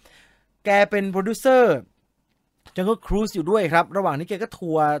เนี่ยแกเป็นโปรดิวเซอร์ Jungle Cruise อยู่ด้วยครับระหว่างนี้แกก็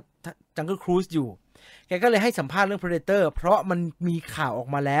ทัวร์ Jungle Cruise อยู่แกก็เลยให้สัมภาษณ์เรื่อง Predator เพราะมันมีข่าวออก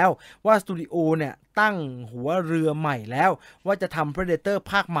มาแล้วว่าสตูดิโอเนี่ยตั้งหัวเรือใหม่แล้วว่าจะทำ Predator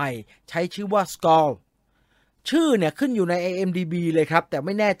ภาคใหม่ใช้ชื่อว่า Skull ชื่อเนี่ยขึ้นอยู่ใน IMDb เลยครับแต่ไ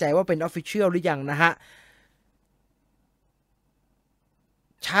ม่แน่ใจว่าเป็น Official หรือยังนะฮะ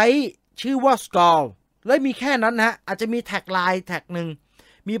ใช้ชื่อว่า Skull และมีแค่นั้นนะฮะอาจจะมีแท็กไลน์แท็กหนึ่ง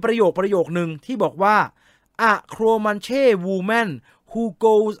มีประโยคหนึ่งที่บอกว่า A Comanche woman who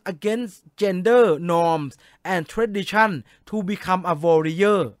goes against gender norms and tradition to become a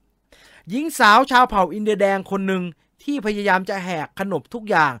warrior หญิงสาวชาวเผ่าอินเดียแดงคนหนึ่งที่พยายามจะแหกขนบทุก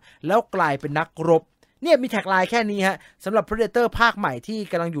อย่างแล้วกลายเป็นนักรบเนี่ยมีแท็กไลน์แค่นี้ฮะสำหรับ Predator ภาคใหม่ที่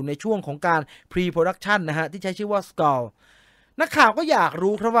กำลังอยู่ในช่วงของการ pre-production นะฮะที่ใช้ชื่อว่า Skull นักข่าวก็อยาก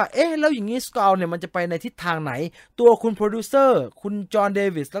รู้ครับว่าแล้วอย่างนี้ Skull เนี่ยมันจะไปในทิศทางไหนตัวคุณโปรดิวเซอร์คุณจอห์นเด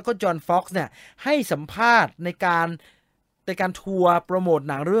วิสแล้วก็จอห์นฟ็อกซ์เนี่ยให้สัมภาษณ์ในการทัวร์โปรโมท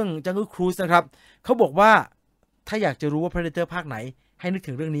หนังเรื่อง Jungle Cruise นะครับเขาบอกว่าถ้าอยากจะรู้ว่า Predator ภาคไหนให้นึก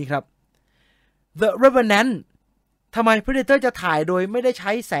ถึงเรื่องนี้ครับ The Revenant ทำไม Predator จะถ่ายโดยไม่ได้ใ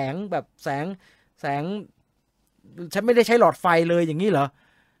ช้แสงแบบแสงฉันไม่ได้ใช้หลอดไฟเลยอย่างนี้เหรอ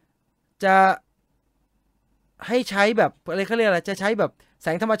จะให้ใช้แบบอะไรเขาเรียกอะไรจะใช้แบบแส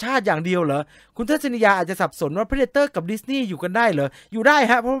งธรรมชาติอย่างเดียวเหรอคุณทัศนียาอาจจะสับสนว่า Predator กับ Disney อยู่กันได้เหรออยู่ได้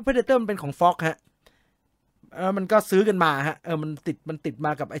ฮะเพราะ Predator มันเป็นของ Fox ฮะมันก็ซื้อกันมาฮะมันติดม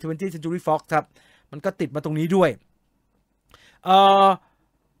ากับไอ้ 20th Century Fox ครับมันก็ติดมาตรงนี้ด้วย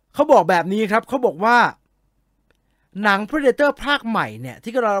เขาบอกแบบนี้ครับเขาบอกว่าหนัง Predator ภาคใหม่เนี่ย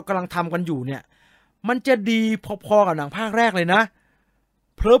ที่เรากำลังทำกันอยู่เนี่ยมันจะดีพอๆกับหนังภาคแรกเลยนะ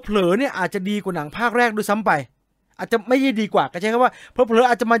เผลอๆเนี่ยอาจจะดีกว่าหนังภาคแรกด้วยซ้ำไปอาจจะไม่ใช่ดีกว่าก็ใช่คำว่าเผลอๆ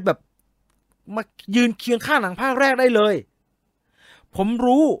อาจจะมาแบบมายืนเคียงข้างหนังภาคแรกได้เลยผม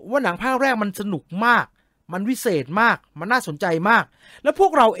รู้ว่าหนังภาคแรกมันสนุกมากมันวิเศษมากมันน่าสนใจมากแล้วพว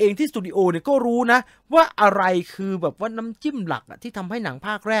กเราเองที่สตูดิโอเนี่ยก็รู้นะว่าอะไรคือแบบว่าน้ำจิ้มหลักที่ทำให้หนังภ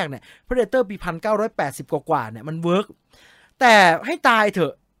าคแรกเนี่ย Predator ปี 1980 กว่าเนี่ยมันเวิร์กแต่ให้ตายเถอ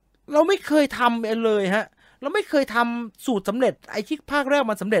ะเราไม่เคยทำเลยฮะเราไม่เคยทำสูตรสำเร็จไอ้ที่ภาคแรก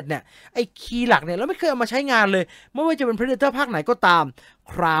มันสำเร็จเนี่ยไอ้คีย์หลักเนี่ยเราไม่เคยเอามาใช้งานเลยไม่ว่าจะเป็น Predator ภาคไหนก็ตาม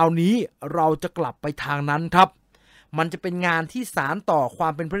คราวนี้เราจะกลับไปทางนั้นครับมันจะเป็นงานที่สานต่อควา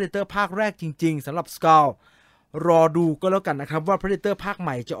มเป็น Predator ภาคแรกจริงๆสำหรับ Skull รอดูก็แล้วกันนะครับว่า Predator ภาคให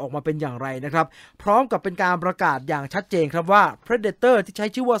ม่จะออกมาเป็นอย่างไรนะครับพร้อมกับเป็นการประกาศอย่างชัดเจนครับว่า Predator ที่ใช้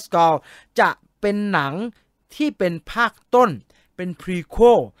ชื่อว่า Skull จะเป็นหนังที่เป็นภาคต้นเป็น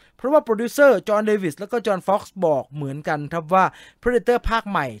prequel เพราะว่าโปรดิวเซอร์จอห์นเดวิสแล้วก็จอห์นฟ็อกซ์บอกเหมือนกันครับว่า Predator ภาค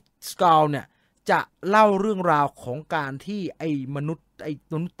ใหม่ Skull เนี่ยจะเล่าเรื่องราวของการที่ไอ้มนุษย์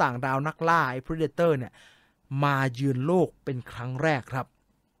ต่างดาวนักล่าไอ้ Predator เนี่ยมาเยือนโลกเป็นครั้งแรกครับ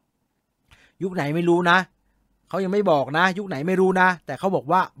ยุคไหนไม่รู้นะเขายังไม่บอกนะยุคไหนไม่รู้นะแต่เขาบอก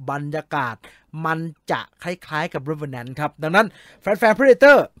ว่าบรรยากาศมันจะคล้ายๆกับ Revenant ครับดังนั้นแฟน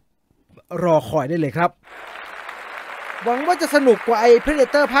Predator รอคอยได้เลยครับหวังว่าจะสนุกกว่าไอ้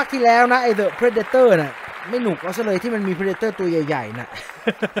Predator ภาคที่แล้วนะไอ้ The Predator น่ะไม่หนุกเอาซะเลยที่มันมี Predator ตัวใหญ่ๆน่ะ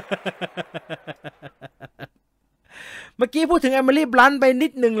เมื่อกี้พูดถึง Emily Blunt ไปนิ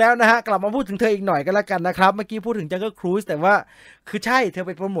ดนึงแล้วนะฮะกลับมาพูดถึงเธออีกหน่อยกันละกันนะครับเมื่อกี้พูดถึง Jungle Cruise แต่ว่าคือใช่เธอไ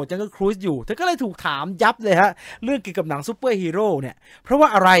ปโปรโมท Jungle Cruise อยู่เธอก็เลยถูกถามยับเลยฮะเรื่องเกี่ยวกับหนังซูเปอร์ฮีโร่เนี่ยเพราะว่า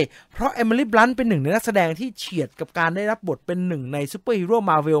อะไรเพราะ Emily Blunt เป็นหนึ่งในนักแสดงที่เฉียดกับการได้รับบทเป็นหนึ่งในซูเปอร์ฮีโร่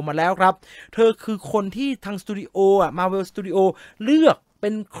Marvel มาแล้วครับเธอคือคนที่ทางสตูดิโอMarvel Studio เลือกเป็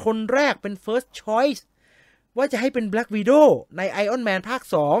นคนแรกเป็น first choiceว่าจะให้เป็น Black Widow ใน Iron Man ภาค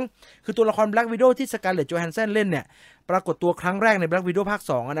 2คือตัวละคร Black Widow ที่ Scarlett Johansson เล่นเนี่ยปรากฏตัวครั้งแรกใน Black Widow ภาค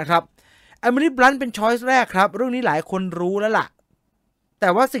 2นะครับ Emily Blunt เป็น choice แรกครับเรื่องนี้หลายคนรู้แล้วล่ะแต่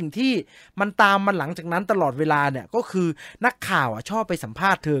ว่าสิ่งที่มันตามมาหลังจากนั้นตลอดเวลาเนี่ยก็คือนักข่าวชอบไปสัมภ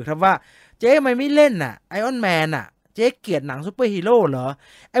าษณ์เธอครับว่าเจ๊ไม่เล่นIron Manเจ๊เกลียดหนังซูเปอร์ฮีโร่เหรอ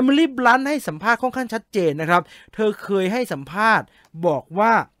Emily Blunt ให้สัมภาษณ์ค่อนข้างชัดเจนนะครับเธอเคยให้สัมภาษณ์บอกว่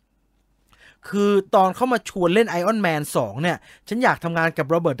าคือตอนเข้ามาชวนเล่น Iron Man 2เนี่ยฉันอยากทำงานกับ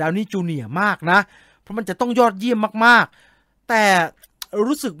โรเบิร์ต ดาวนี่ จูเนียร์มากนะเพราะมันจะต้องยอดเยี่ยมมากๆแต่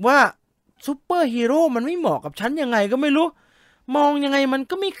รู้สึกว่าซูเปอร์ฮีโร่มันไม่เหมาะกับฉันยังไงก็ไม่รู้มองยังไงมัน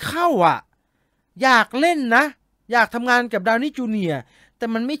ก็ไม่เข้าอยากเล่นนะอยากทำงานกับดาวนี่ จูเนียร์แต่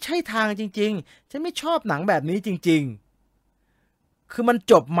มันไม่ใช่ทางจริงๆฉันไม่ชอบหนังแบบนี้จริงๆคือมัน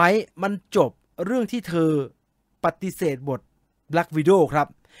จบไหมมันจบเรื่องที่เธอปฏิเสธบท Black Widow ครับ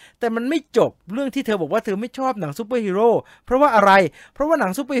แต่มันไม่จบเรื่องที่เธอบอกว่าเธอไม่ชอบหนังซูเปอร์ฮีโร่เพราะว่าอะไรเพราะว่าหนั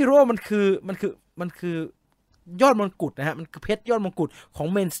งซูเปอร์ฮีโร่มันคือยอดมงกุฎนะฮะมันคือเพชรยอดมงกุฎของ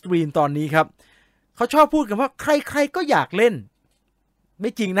เมนสตรีมตอนนี้ครับเขาชอบพูดกันว่าใครๆก็อยากเล่น ไ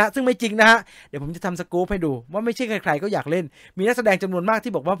ม่จริงนะซึ่งไม่จริงนะฮะเดี๋ยวผมจะทำสกู๊ปให้ดูว่าไม่ใช่ใครๆก็อยากเล่นมีนักแสดงจำนวนมาก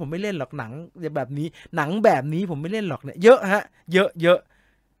ที่บอกว่าผมไม่เล่นหรอกหนังแบบนี้ผมไม่เล่นหรอกเนี่ยเยอะฮะเยอะ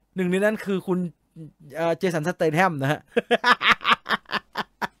หนึ่งในนั้นคือคุณเจสัน สเตธแฮมนะฮะ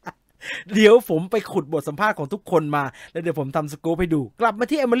เดี๋ยวผมไปขุดบทสัมภาษณ์ของทุกคนมาแล้วเดี๋ยวผมทำสกู๊ปให้ดูกลับมา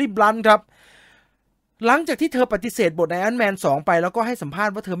ที่เอมิลี่ บลันท์ครับหลังจากที่เธอปฏิเสธบทใน Iron Man 2ไปแล้วก็ให้สัมภาษ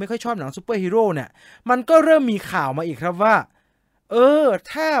ณ์ว่าเธอไม่ค่อยชอบหนังซูเปอร์ฮีโร่เนี่ยมันก็เริ่มมีข่าวมาอีกครับว่า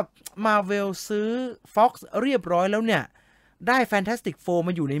ถ้า Marvel ซื้อ Fox เรียบร้อยแล้วเนี่ยได้ Fantastic Four ม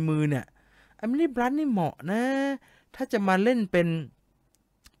าอยู่ในมือเนี่ยเอมิลี่ บลันท์นี่เหมาะนะถ้าจะมาเล่นเป็น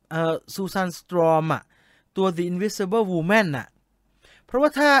ซูซาน สตรอมอ่ะตัว The Invisible Woman น่ะเพราะว่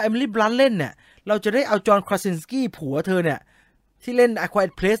าถ้าเอมิลี่ บลันท์เล่นเนี่ยเราจะได้เอาจอห์น คราซินสกี้ผัวเธอเนี่ยที่เล่น A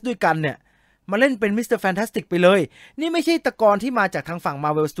Quiet Place ด้วยกันเนี่ยมาเล่นเป็นมิสเตอร์แฟนตาสติกไปเลยนี่ไม่ใช่ตะกอนที่มาจากทางฝั่ง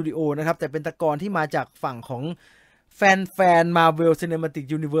Marvel Studio นะครับแต่เป็นตะกอนที่มาจากฝั่งของแฟน Marvel Cinematic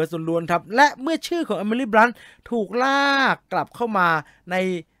Universe ล้วนๆครับและเมื่อชื่อของ Emily Blunt ถูกลากกลับเข้ามาใน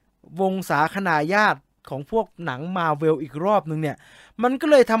วงสาคนาญาติของพวกหนัง Marvel อีกรอบนึงเนี่ยมันก็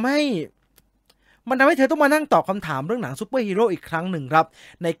เลยทำให้เธอต้องมานั่งตอบคำถามเรื่องหนังซูเปอร์ฮีโร่อีกครั้งหนึ่งครับ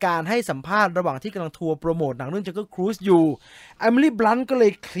ในการให้สัมภาษณ์ระหว่างที่กำลังทัวร์โปรโมทหนังเรื่อง Jungle Cruise อยู่เอมิลี่ บลันท์ก็เล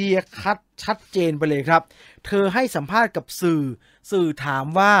ยเคลียร์คัดชัดเจนไปเลยครับเธอให้สัมภาษณ์กับสื่อถาม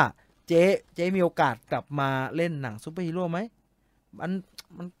ว่าเจ๊มีโอกาสกลับมาเล่นหนังซูเปอร์ฮีโร่ไหมมัน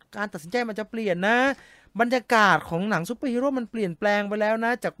การตัดสินใจมันจะเปลี่ยนนะบรรยากาศของหนังซูเปอร์ฮีโร่มันเปลี่ยนแปลงไปแล้วน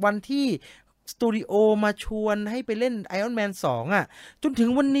ะจากวันที่สตูดิโอมาชวนให้ไปเล่น Iron Man 2อ่ะจนถึง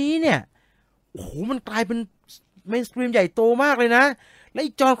วันนี้เนี่ยโอ้โหมันกลายเป็นเมนสตรีมใหญ่โตมากเลยนะและ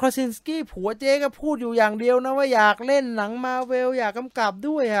จอห์น คราซินสกี้ผัวเจ๊ก็พูดอยู่อย่างเดียวนะว่าอยากเล่นหนังมาเวลอยากกำกับ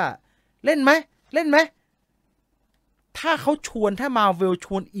ด้วยอ่ะเล่นไหมถ้าเขาชวนถ้ามาเวลช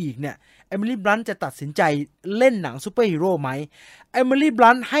วนอีกเนี่ยเอมิลี่ บลันท์จะตัดสินใจเล่นหนังซูเปอร์ฮีโร่ไหมเอมิลี่ บ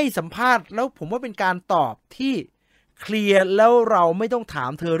ลันท์ให้สัมภาษณ์แล้วผมว่าเป็นการตอบที่เคลียร์แล้วเราไม่ต้องถา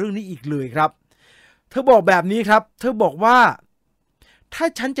มเธอเรื่องนี้อีกเลยครับเธอบอกแบบนี้ครับเธอบอกว่าถ้า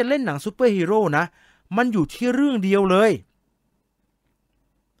ฉันจะเล่นหนังซูเปอร์ฮีโร่นะมันอยู่ที่เรื่องเดียวเลย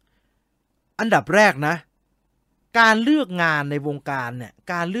อันดับแรกนะการเลือกงานในวงการเนี่ย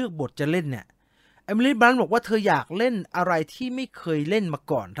การเลือกบทจะเล่นเนี่ยเอมิลี่ บลันท์บอกว่าเธออยากเล่นอะไรที่ไม่เคยเล่นมา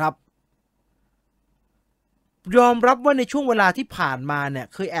ก่อนครับยอมรับว่าในช่วงเวลาที่ผ่านมาเนี่ย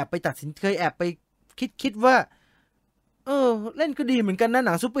เคยแอบไปคิดว่าเล่นก็ดีเหมือนกันนะห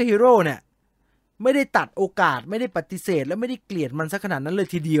นังซูเปอร์ฮีโร่เนี่ยไม่ได้ตัดโอกาสไม่ได้ปฏิเสธและไม่ได้เกลียดมันซะขนาดนั้นเลย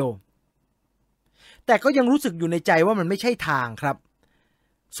ทีเดียวแต่ก็ยังรู้สึกอยู่ในใจว่ามันไม่ใช่ทางครับ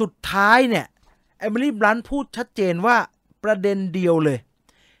สุดท้ายเนี่ยเอมิลี่ บลันท์พูดชัดเจนว่าประเด็นเดียวเลย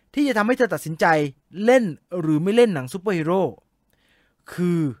ที่จะทำให้เธอตัดสินใจเล่นหรือไม่เล่นหนังซูเปอร์ฮีโร่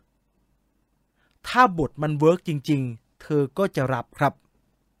คือถ้าบทมันเวิร์กจริงๆเธอก็จะรับครับ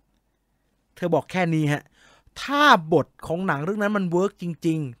เธอบอกแค่นี้ฮะถ้าบทของหนังเรื่องนั้นมันเวิร์กจ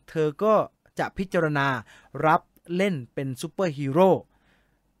ริงๆเธอก็จะพิจารณารับเล่นเป็นซูเปอร์ฮีโร่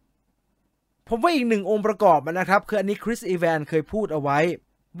ผมว่าอีกหนึ่งองค์ประกอบนะครับคืออันนี้คริส อีแวนเคยพูดเอาไว้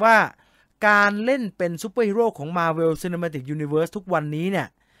ว่าการเล่นเป็นซูเปอร์ฮีโร่ของ Marvel Cinematic Universe ทุกวันนี้เนี่ย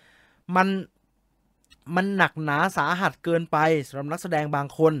มันหนักหนาสาหัสเกินไปสำหรับนักแสดงบาง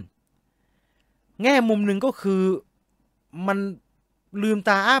คนแง่มุมหนึ่งก็คือมันลืมต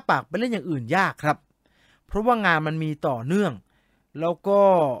าอ้าปากไปเล่นอย่างอื่นยากครับเพราะว่างานมันมีต่อเนื่องแล้วก็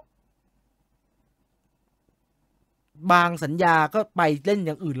บางสัญญาก็ไปเล่นอ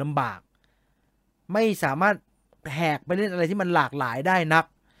ย่างอื่นลำบากไม่สามารถแหกไปเล่นอะไรที่มันหลากหลายได้นัก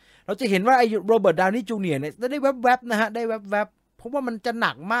เราจะเห็นว่าไอ้โรเบิร์ต ดาวนี่จูเนียร์เนี่ยได้แวบๆนะฮะได้แวบๆเพราะว่ามันจะห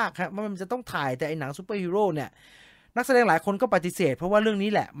นักมากครับมันจะต้องถ่ายแต่ไอ้หนังซูเปอร์ฮีโร่เนี่ยนักแสดงหลายคนก็ปฏิเสธเพราะว่าเรื่องนี้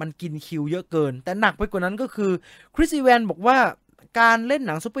แหละมันกินคิวเยอะเกินแต่หนักไปกว่านั้นก็คือคริส อีแวนบอกว่าการเล่นห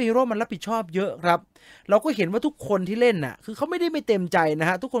นังซูเปอร์ฮีโร่มันรับผิดชอบเยอะครับเราก็เห็นว่าทุกคนที่เล่นน่ะคือเขาไม่ได้ไม่เต็มใจนะ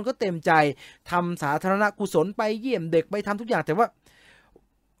ฮะทุกคนก็เต็มใจทำสาธารณกุศลไปเยี่ยมเด็กไปทำทุกอย่างแต่ว่า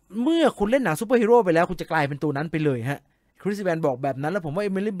เมื่อคุณเล่นหนังซูเปอร์ฮีโร่ไปแล้วคุณจะกลายเป็นตัวนั้นไปเลยฮะคริส อีแวนบอกแบบนั้นแล้วผมว่าเอ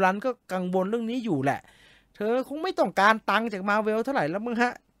มิลี่ บลันท์ก็กังวลเรื่องนี้อยู่แหละเธอคงไม่ต้องการตังค์จากมาเวลเท่าไหร่แล้วมึงฮ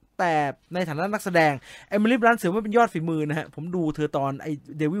ะแต่ในฐานะนักแสดงเอมิลี่ บลันท์ถือว่าเป็นยอดฝีมือนะฮะผมดูเธอตอนไอ้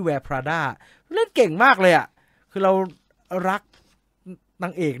เดวิล แวร์ พราด้าเล่นเก่งมากเลยอ่ะคือเรารักนา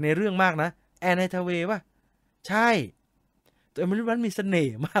งเอกในเรื่องมากนะแอนไฮทาเวย์ป่ะใช่แต่เอมิลี่ บลันท์มีเสน่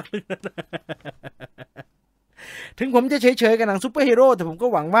ห์มากเลยนะถึงผมจะเฉยๆกับหนังซูเปอร์ฮีโร่แต่ผมก็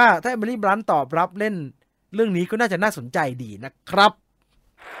หวังว่าถ้าเอมิลี่ บลันท์ตอบรับเล่นเรื่องนี้ก็น่าจะน่าสนใจดีนะครับ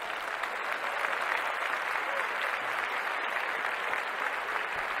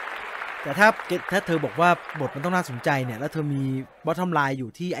แต่ถ้าเธอบอกว่าบทมันต้องน่าสนใจเนี่ยแล้วเธอมีบอททอมไลน์อยู่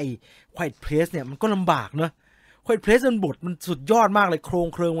ที่ไอ้ Quiet Place เนี่ยมันก็ลำบากเนอะ เพลสมันบทมันสุดยอดมากเลยโครง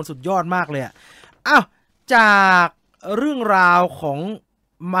เครื่องมันสุดยอดมากเลยอ้าวจากเรื่องราวของ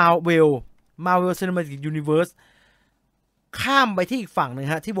Marvel Cinematic Universe ข้ามไปที่อีกฝั่งหนึ่ง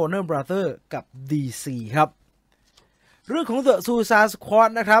ฮะที่ Warner Brother กับ DC ครับเรื่องของ The Suicide Squad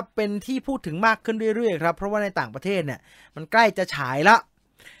นะครับเป็นที่พูดถึงมากขึ้นเรื่อยๆครับเพราะว่าในต่างประเทศเนี่ยมันใกล้จะฉายละ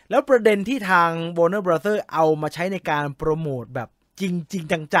แล้วประเด็นที่ทาง Warner Brother เอามาใช้ในการโปรโมทแบบจริง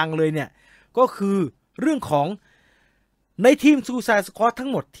ๆจังๆเลยเนี่ยก็คือเรื่องของในทีม Suicide Squad ทั้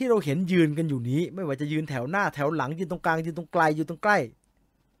งหมดที่เราเห็นยืนกันอยู่นี้ไม่ว่าจะยืนแถวหน้าแถวหลังยืนตรงกลางยืนตรงไกลยืนตรงใกล้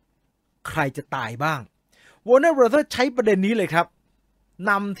ใครจะตายบ้าง Warner Brother ใช้ประเด็นนี้เลยครับ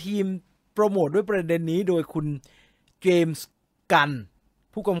นำทีมโปรโมทด้วยประเด็นนี้โดยคุณเจมส์กัน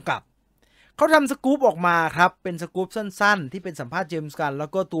ผู้กำกับเขาทำสกู๊ปออกมาครับเป็นสกู๊ปสั้นๆที่เป็นสัมภาษณ์เจมส์กันแล้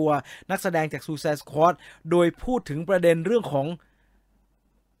วก็ตัวนักแสดงจาก Suicide Squad โดยพูดถึงประเด็นเรื่องของ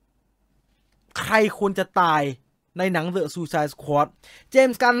ใครควรจะตายในหนัง The Suicide Squad เจม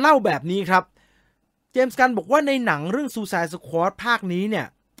ส์กันเล่าแบบนี้ครับเจมส์กันบอกว่าในหนังเรื่อง Suicide Squad ภาคนี้เนี่ย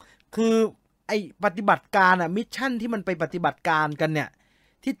คือไอปฏิบัติการมิชชั่นที่มันไปปฏิบัติการกันเนี่ย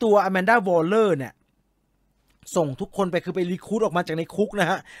ที่ตัว Amanda Waller เนี่ยส่งทุกคนไปคือไปรีคูดออกมาจากในคุกนะ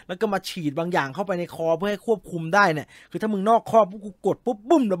ฮะแล้วก็มาฉีดบางอย่างเข้าไปในคอเพื่อให้ควบคุมได้เนี่ยคือถ้ามึงนอกคอปุ๊บกูกดปุ๊บ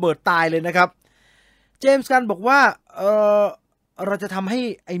บึ้มระเบิดตายเลยนะครับเจมส์กันบอกว่าเราจะทำให้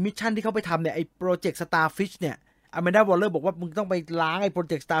ไอ้มิชชั่นที่เขาไปทำเนี่ยไอ้โปรเจกต์ Starfish เนี่ย Amanda Waller บอกว่ามึงต้องไปล้างไอ้โปร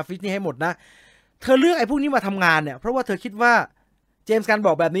เจกต์ Starfish นี่ให้หมดนะเธอเลือกไอ้พวกนี้มาทำงานเนี่ยเพราะว่าเธอคิดว่าเจมส์กันบ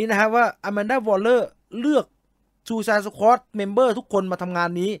อกแบบนี้นะฮะว่า Amanda Waller เลือกSuicide Squad เมมเบอร์ทุกคนมาทำงาน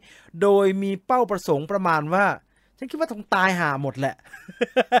นี้โดยมีเป้าประสงค์ประมาณว่าฉันคิดว่าต้องตายห่าหมดแหละ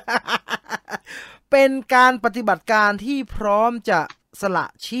เป็นการปฏิบัติการที่พร้อมจะสละ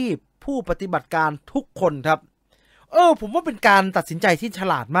ชีพผู้ปฏิบัติการทุกคนครับผมว่าเป็นการตัดสินใจที่ฉ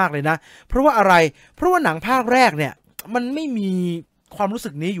ลาดมากเลยนะเพราะว่าอะไรเพราะว่าหนังภาคแรกเนี่ยมันไม่มีความรู้สึ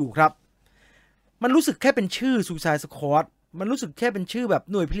กนี้อยู่ครับมันรู้สึกแค่เป็นชื่อ Suicide Squad มันรู้สึกแค่เป็นชื่อแบบ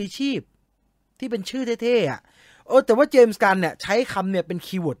หน่วยพลีชีพที่เป็นชื่อเท่ๆแต่ว่าเจมส์กันเนี่ยใช้คำเนี่ยเป็น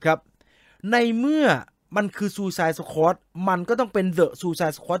คีย์เวิร์ดครับในเมื่อมันคือ Suicide Squad มันก็ต้องเป็น The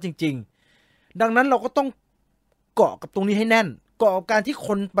Suicide Squad จริงๆดังนั้นเราก็ต้องเกาะกับตรงนี้ให้แน่นเกาะกับการที่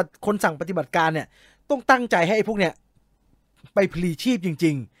คนสั่งปฏิบัติการเนี่ยต้องตั้งใจให้ไอ้พวกเนี่ยไปพลีชีพจ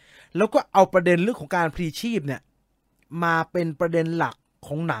ริงๆแล้วก็เอาประเด็นเรื่องของการพลีชีพเนี่ยมาเป็นประเด็นหลักข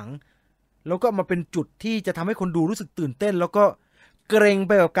องหนังแล้วก็มาเป็นจุดที่จะทำให้คนดูรู้สึกตื่นเต้นแล้วก็เกรงไ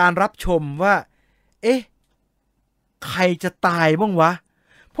ปกับการรับชมว่าใครจะตายบ้างวะ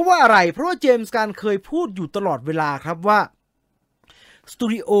เพราะว่าอะไรเพราะว่าเจมส์กันเคยพูดอยู่ตลอดเวลาครับว่าสตู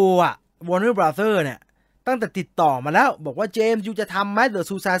ดิโอWarner Brother เนี่ยตั้งแต่ติดต่อมาแล้วบอกว่าเจมส์ยูจะทำไหม The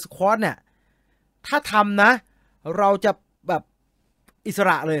Suicide Squad เนี่ยถ้าทำนะเราจะแบบอิสร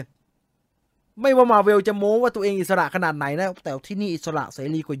ะเลยไม่ว่า Marvel จะโม้ว่าตัวเองอิสระขนาดไหนนะแต่ที่นี่อิสระเส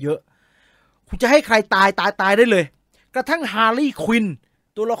รีกว่าเยอะคุณจะให้ใครตายได้เลยกระทั่งฮาร์ลีย์ควิน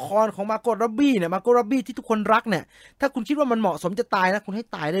ตัวละครของมาโกร็อบบี้เนี่ยมาโกร็อบบี้ที่ทุกคนรักเนี่ยถ้าคุณคิดว่ามันเหมาะสมจะตายนะคุณให้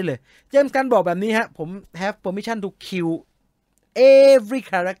ตายได้เลยเจมส์กันบอกแบบนี้ฮะผม have permission to kill every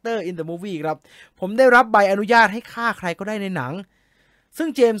character in the movie ครับผมได้รับใบอนุญาตให้ฆ่าใครก็ได้ในหนังซึ่ง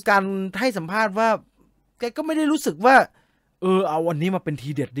เจมส์กันให้สัมภาษณ์ว่าแกก็ไม่ได้รู้สึกว่าเอาวันนี้มาเป็นที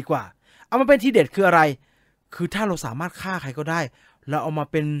เด็ดดีกว่าเอามาเป็นทีเด็ดคืออะไรคือถ้าเราสามารถฆ่าใครก็ได้เราเอามา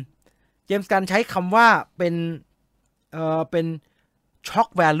เป็นเจมส์กันใช้คำว่าเป็นช็อค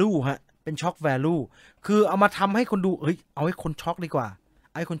แวลูฮะเป็นช็อคแวลูคือเอามาทำให้คนดูเอาให้คนช็อกดีกว่า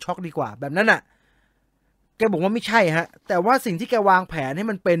ให้คนช็อกดีกว่าแบบนั้นน่ะแกบอกว่าไม่ใช่ฮะแต่ว่าสิ่งที่แกวางแผนให้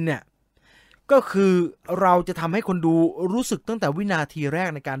มันเป็นเนี่ยก็คือเราจะทำให้คนดูรู้สึกตั้งแต่วินาทีแรก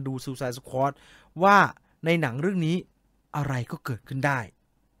ในการดู Suicide Squad ว่าในหนังเรื่องนี้อะไรก็เกิดขึ้นได้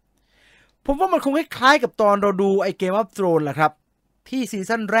ผมว่ามันคงคล้ายๆกับตอนเราดูไอ้ Game of Thrones แหละครับที่ซี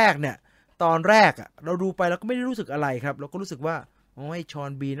ซั่นแรกเนี่ยตอนแรกเราดูไปเราก็ไม่ได้รู้สึกอะไรครับเราก็รู้สึกว่าไอ้ชอ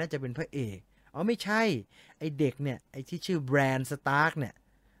นบีน่าจะเป็นพระเอกไม่ใช่ไอ้เด็กเนี่ยไอ้ที่ชื่อแบรนด์สตาร์กเนี่ย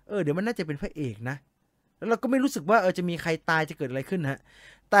เดี๋ยวมันน่าจะเป็นพระเอกนะแล้วเราก็ไม่รู้สึกว่าจะมีใครตายจะเกิดอะไรขึ้นฮะ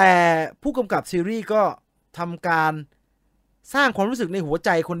แต่ผู้กำกับซีรีส์ก็ทำการสร้างความรู้สึกในหัวใจ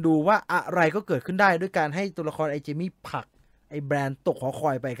คนดูว่าอะไรก็เกิดขึ้นได้ด้วยการให้ตัวละครไอ้เจมี่ผลักไอ้แบรนด์ตกหอค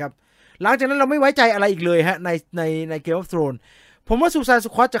อยไปครับหลังจากนั้นเราไม่ไว้ใจอะไรอีกเลยฮะใน Game of Thrones ผมว่า Suicide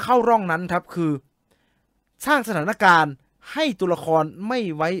Squad จะเข้าร่องนั้นครับคือสร้างสถานการณ์ให้ตัวละครไม่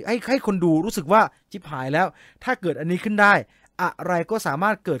ไว้ให้คนดูรู้สึกว่าจิบหายแล้วถ้าเกิดอันนี้ขึ้นได้อะไรก็สามา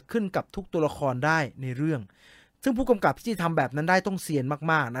รถเกิดขึ้นกับทุกตัวละครได้ในเรื่องซึ่งผู้กำกับที่ทำแบบนั้นได้ต้องเซียน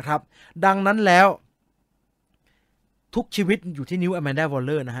มากๆนะครับดังนั้นแล้วทุกชีวิตอยู่ที่นิ้ว Amanda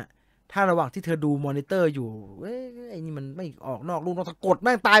Waller นะฮะถ้าระหว่างที่เธอดูมอนิเตอร์อยู่ไอ้นี่มันไม่ออกนอกลูกนอกตะกดแ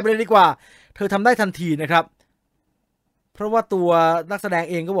ม่งตายไปเลยดีกว่าเธอทำได้ทันทีนะครับ ราะว่าตัวนักแสดง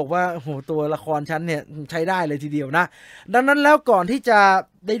เองก็บอกว่าโอ้โหตัวละครฉันเนี่ยใช้ได้เลยทีเดียวนะดังนั้นแล้วก่อนที่จะ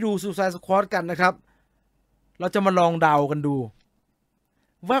ได้ดู Suicide Squad กันนะครับเราจะมาลองเดากันดู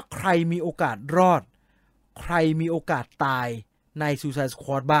ว่าใครมีโอกาสรอดใครมีโอกาสตายใน Suicide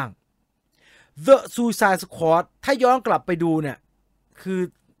Squad บ้าง The Suicide Squad ถ้าย้อนกลับไปดูเนี่ยคือ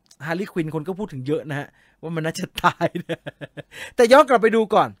ฮาร์ลีย์ควินคนก็พูดถึงเยอะนะฮะว่ามันน่าจะตายนะแต่ย้อนกลับไปดู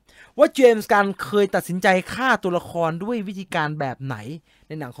ก่อนว่าเจมส์กันเคยตัดสินใจฆ่าตัวละครด้วยวิธีการแบบไหนใ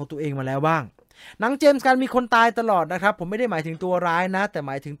นหนังของตัวเองมาแล้วบ้างหนังเจมส์กันมีคนตายตลอดนะครับผมไม่ได้หมายถึงตัวร้ายนะแต่ห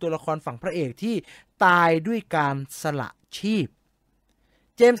มายถึงตัวละครฝั่งพระเอกที่ตายด้วยการสละชีพ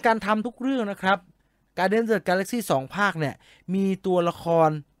เจมส์กันทำทุกเรื่องนะครับ Guardians of the Galaxy 2 ภาคเนี่ยมีตัวละคร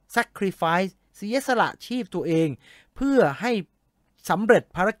sacrifice เสียสละชีพตัวเองเพื่อให้สำเร็จ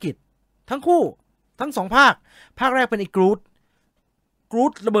ภารกิจทั้งคู่ทั้ง2 ภาคภาคแรกเป็นไอ้กรู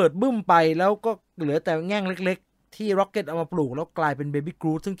ทระเบิดบึ้มไปแล้วก็เหลือแต่แง่งเล็กๆที่ร็อกเก็ตเอามาปลูกแล้วกลายเป็นเบบี้ก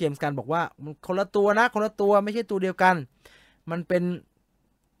รูทซึ่งเจมส์กันบอกว่ามันคนละตัวนะคนละตัวไม่ใช่ตัวเดียวกันมันเป็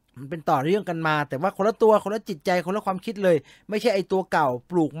นต่อเรื่องกันมาแต่ว่าคนละตัวคนละจิตใจคนละความคิดเลยไม่ใช่ไอตัวเก่า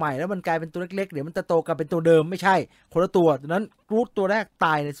ปลูกใหม่แล้วมันกลายเป็นตัวเล็กๆเดี๋ยวมันจะโตกลายเป็นตัวเดิมไม่ใช่คนละตัวดังนั้นกรูทตัวแรกต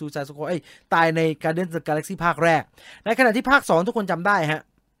ายใน Suicide Squad ตายใน Guardians of the Galaxy ภาคแรกในขณะที่ภาค2ทุกคนจำได้ฮะ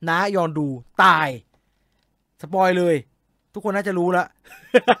น้ายอนดูตายสปอยเลยทุกคนน่าจะรู้แล้ว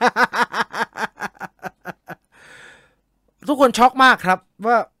ทุกคนช็อกมากครับ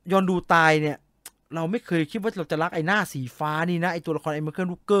ว่ายอนดูตายเนี่ยเราไม่เคยคิดว่าเราจะรักไอ้หน้าสีฟ้านี่นะไอ้ตัวละครไอ้เมอร์เคิล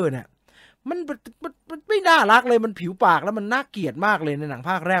ลูกเกอร์เนี่ยมันไม่น่ารักเลยมันผิวปากแล้วมันน่าเกลียดมากเลยในหนัง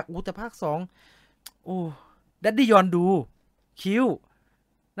ภาคแรกแต่ภาค2โอ้ดัดดี้ยอนดูคิ้ว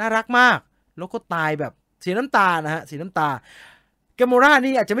น่ารักมากแล้วก็ตายแบบสีน้ำตานะฮะสีน้ำตาเกมโมรา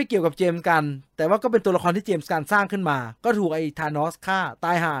นี่อาจจะไม่เกี่ยวกับเจมส์กันแต่ว่าก็เป็นตัวละครที่เจมส์กันสร้างขึ้นมาก็ถูกไอ้ธานอสฆ่าต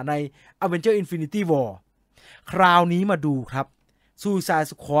ายห่าใน Avengers Infinity War คราวนี้มาดูครับ Suicide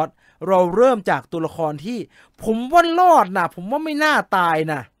Squad เราเริ่มจากตัวละครที่ผมว่ารอดนะผมว่าไม่น่าตาย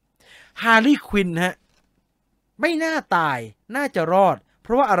นะฮาร์ลีย์ควินฮะไม่น่าตายน่าจะรอดเพ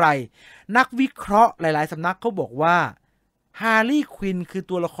ราะว่าอะไรนักวิเคราะห์หลายๆสำนักเขาบอกว่าฮาร์ลีย์ควินคือ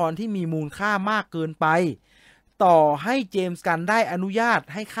ตัวละครที่มีมูลค่ามากเกินไปต่อให้เจมส์กันได้อนุญาต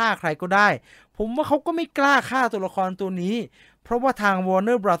ให้ฆ่าใครก็ได้ผมว่าเขาก็ไม่กล้าฆ่าตัวละครตัวนี้เพราะว่าทาง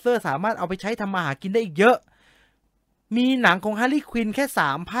Warner Brothers สามารถเอาไปใช้ทำมาหากินได้อีกเยอะมีหนังของฮาร์ลีย์ควินแค่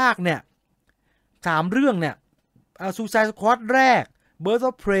3 ภาคเนี่ย3 เรื่องเนี่ยSuicide Squad แรก Birds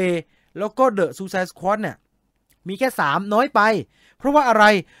of Prey แล้วก็ The Suicide Squad เนี่ยมีแค่3น้อยไปเพราะว่าอะไร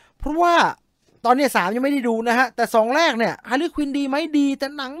เพราะว่าตอนนี้3ยังไม่ได้ดูนะฮะแต่2แรกเนี่ยฮาร์ลีย์ควินดีไหมดีแต่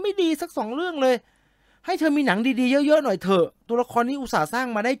หนังไม่ดีสัก2เรื่องเลยให้เธอมีหนังดีๆเยอะๆหน่อยเถอะตัวละครนี้อุตส่าห์สร้าง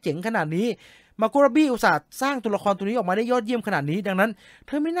มาได้เจ๋งขนาดนี้มาโกราบี้อุตส่าห์สร้างตัวละครตัวนี้ออกมาได้ยอดเยี่ยมขนาดนี้ดังนั้นเ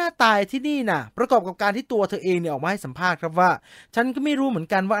ธอไม่น่าตายที่นี่นะประกอบกับการที่ตัวเธอเองเนี่ยออกมาให้สัมภาษณ์ครับว่าฉันก็ไม่รู้เหมือน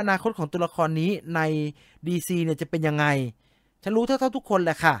กันว่าอนาคตของตัวละครนี้ใน DC เนี่ยจะเป็นยังไงฉันรู้เท่าทุกคนแห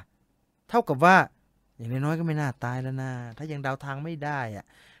ละค่ะเท่ากับว่าอย่างน้อยๆก็ไม่น่าตายแล้วนะถ้ายังเดาทางไม่ได้อะ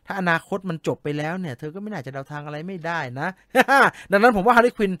ถ้าอนาคตมันจบไปแล้วเนี่ยเธอก็ไม่น่าจะเดาทางอะไรไม่ได้นะ ดังนั้นผมว่าฮาร์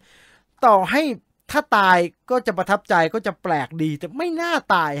ลีย์ควินต่อให้ถ้าตายก็จะประทับใจก็จะแปลกดีแต่ไม่น่า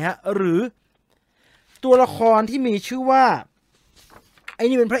ตายฮะหรือตัวละครที่มีชื่อว่าไอ้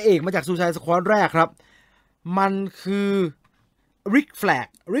นี่เป็นพระเอกมาจาก Suicide Squad แรกครับมันคือริกแฟล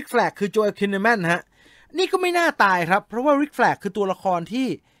กคือโจเอล คินเนอร์แมนฮะนี่ก็ไม่น่าตายครับเพราะว่าริกแฟลกคือตัวละครที่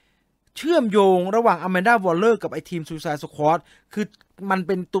เชื่อมโยงระหว่างอแมนดาวอลเลอร์กับไอ้ทีม Suicide Squad คือมันเ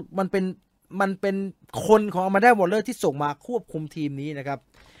ป็นคนของอแมนดาวอลเลอร์ที่ส่งมาควบคุมทีมนี้นะครับ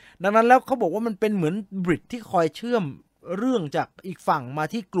ดังนั้นแล้วเขาบอกว่ามันเป็นเหมือนบริดที่คอยเชื่อมเรื่องจากอีกฝั่งมา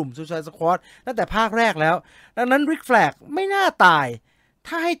ที่กลุ่ม Suicide Squad ตั้งแต่ภาคแรกแล้วดังนั้นริกแฟลกไม่น่าตาย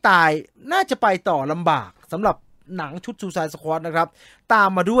ถ้าให้ตายน่าจะไปต่อลำบากสำหรับหนังชุด Suicide Squad นะครับตาม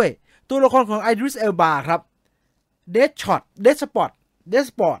มาด้วยตัวละครของไอดริส เอลบาครับเดดสปอต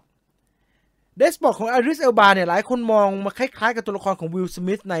ของไอริส เอลบาเนี่ยหลายคนมองมาคล้ายๆกับตัวละครของวิล ส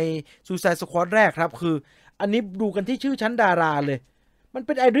มิธใน Suicide Squad แรกครับคืออันนี้ดูกันที่ชื่อชั้นดาราเลยมันเ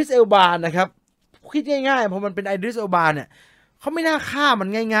ป็นไอดริส เอลบานะครับคิดง่ายๆพอมันเป็นไอดริส เอลบาเนี่ยเขาไม่น่าฆ่ามัน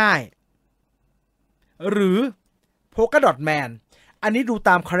ง่ายๆหรือโพลกาดอทแมนอันนี้ดูต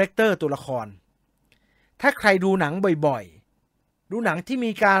ามคาแรคเตอร์ตัวละครถ้าใครดูหนังบ่อยๆดูหนังที่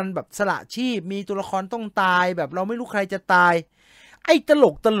มีการแบบสละชีพมีตัวละครต้องตายแบบเราไม่รู้ใครจะตายไอ้ตล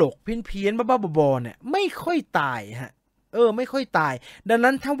กเพี้ยนบ้าๆบอๆเนี่ยไม่ค่อยตายฮะไม่ค่อยตายดัง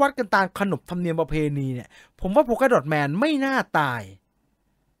นั้นถ้าวัดกันตามขนบธรรมเนียมประเพณีเนี่ยผมว่าโพลกาดอทแมนไม่น่าตาย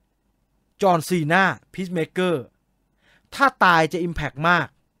จอห์นซีนาพีซเมเกอร์ถ้าตายจะ impact มาก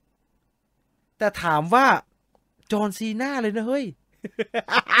แต่ถามว่าจอห์นซีนาเลยนะเฮ้ย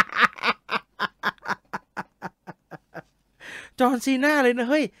จอห์นซีนาเลยนะ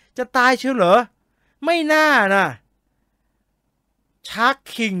เฮ้ยจะตายเชียวเหรอไม่น่านะชาร์ค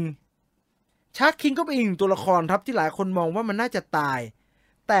คิงก็เป็นอีกหนึ่งตัวละครครับที่หลายคนมองว่ามันน่าจะตาย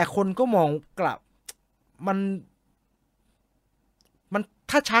แต่คนก็มองกลับมัน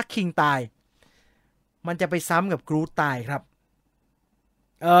ถ้าชาร์คคิงตายมันจะไปซ้ำกับกรูทตายครับ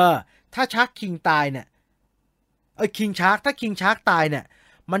ถ้าชาร์คคิงตายเนี่ยคิงชาร์คถ้าคิงชาร์คตายเนี่ย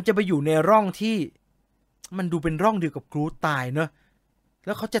มันจะไปอยู่ในร่องที่มันดูเป็นร่องเดียวกับกรูทตายเนอะแ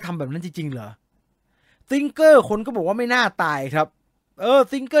ล้วเขาจะทำแบบนั้นจริงๆเหรอซิงเกอร์คนก็บอกว่าไม่น่าตายครับ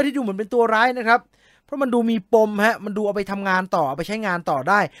ซิงเกอร์ที่ดูเหมือนเป็นตัวร้ายนะครับเพราะมันดูมีปมฮะมันดูเอาไปทำงานต่อเอาไปใช้งานต่อ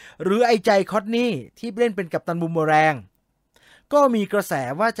ได้หรือไอ้ใจคอตนี่ที่เล่นเป็นกัปตันบูมเมอแรงก็มีกระแส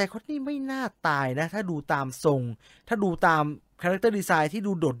ว่าใจคอตนี่ไม่น่าตายนะถ้าดูตามทรงถ้าดูตามคาแรคเตอร์ดีไซน์ที่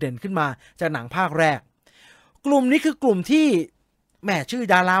ดูโดดเด่นขึ้นมาจากหนังภาคแรกกลุ่มนี้คือกลุ่มที่แหมชื่อ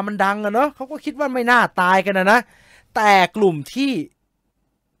ดารามันดังอะเนาะเขาก็คิดว่าไม่น่าตายกันนะแต่กลุ่มที่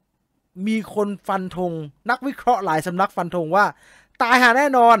มีคนฟันธงนักวิเคราะห์หลายสำนักฟันธงว่าตายหาแน่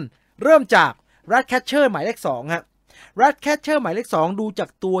นอนเริ่มจาก Ratcatcher หมายเลข2ฮะ Ratcatcher หมายเลข2ดูจาก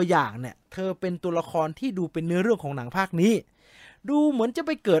ตัวอย่างเนี่ยเธอเป็นตัวละครที่ดูเป็นเนื้อเรื่องของหนังภาคนี้ดูเหมือนจะไ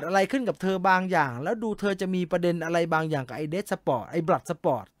ปเกิดอะไรขึ้นกับเธอบางอย่างแล้วดูเธอจะมีประเด็นอะไรบางอย่างกับไอเดสสปอร์ตไอบลัดสป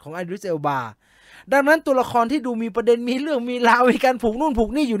อร์ตของไอดริสเอลบาดังนั้นตัวละครที่ดูมีประเด็นมีเรื่องมีราวมีการผูกนู่นผูก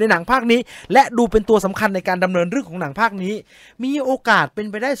นี่อยู่ในหนังภาคนี้และดูเป็นตัวสำคัญในการดำเนินเรื่องของหนังภาคนี้มีโอกาสเป็น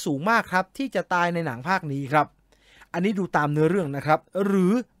ไปได้สูงมากครับที่จะตายในหนังภาคนี้ครับอันนี้ดูตามเนื้อเรื่องนะครับหรื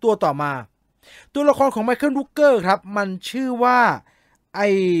อตัวต่อมาตัวละครของไมเคิล รูเกอร์ครับมันชื่อว่าไอ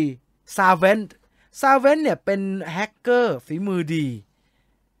ซาเวนเนี่ยเป็นแฮกเกอร์ฝีมือดี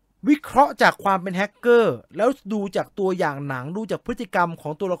วิเคราะห์จากความเป็นแฮกเกอร์แล้วดูจากตัวอย่างหนังดูจากพฤติกรรมขอ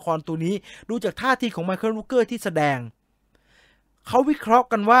งตัวละครตัวนี้ดูจากท่าทีของไมเคิล รูเกอร์ที่แสดงเขาวิเคราะห์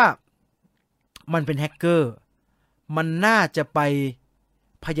กันว่ามันเป็นแฮกเกอร์มันน่าจะไป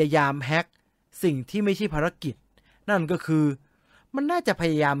พยายามแฮกสิ่งที่ไม่ใช่ภารกิจนั่นก็คือมันน่าจะพ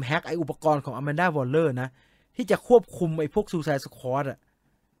ยายามแฮกไออุปกรณ์ของอแมนดาวอลเลอร์นะที่จะควบคุมไอพวกซูไซด์สควอดอะ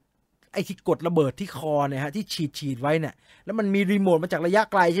ไอที่กดระเบิดที่คอเนี่ยฮะที่ฉีดไว้เนี่ยแล้วมันมีรีโมทมาจากระยะ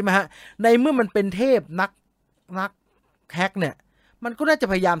ไกลใช่ไหมฮะในเมื่อมันเป็นเทพนักแฮกเนี่ยมันก็น่าจะ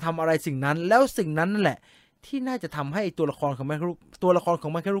พยายามทำอะไรสิ่งนั้นแล้วสิ่งนั้นนั่นแหละที่น่าจะทำให้ตัวละครของไมเคิ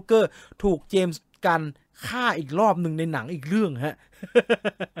ลรูเกอร์ถูกเจมส์กันฆ่าอีกรอบหนึ่งในหนังอีกเรื่องฮะ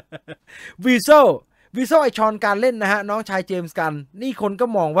วีโซไอชอนการเล่นนะฮะน้องชายเจมส์กันนี่คนก็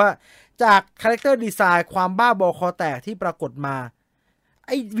มองว่าจากคาแรคเตอร์ดีไซน์ความบ้าบอคอแตกที่ปรากฏมาไ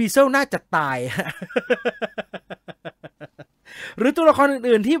อ้วีเซลน่าจะตาย หรือตัวละคร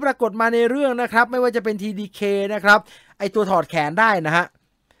อื่นๆที่ปรากฏมาในเรื่องนะครับไม่ว่าจะเป็น TDK นะครับไอตัวถอดแขนได้นะฮะ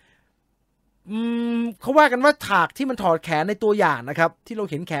เขาว่ากันว่าฉากที่มันถอดแขนในตัวอย่างนะครับที่เรา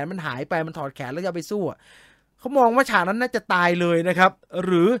เห็นแขนมันหายไปมันถอดแขนแล้วจะไปสู้เขามองว่าฉากนั้นน่าจะตายเลยนะครับห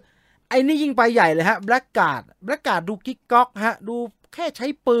รือไอ้นี่ยิ่งไปใหญ่เลยฮะแบล็กการ์ดดูกิ๊กก๊อกฮะดูแค่ใช้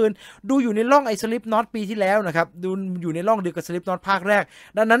ปืนดูอยู่ในร่องไอ้สลิปน็อตปีที่แล้วนะครับดูอยู่ในร่องเดียวกับสลิปน็อตภาคแรก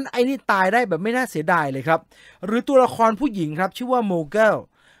ดังนั้นไอ้นี่ตายได้แบบไม่น่าเสียดายเลยครับหรือตัวละครผู้หญิงครับชื่อว่ามอนแ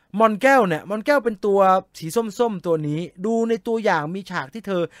ก้วเนี่ยมอนแก้วเป็นตัวสีส้มๆตัวนี้ดูในตัวอย่างมีฉากที่เ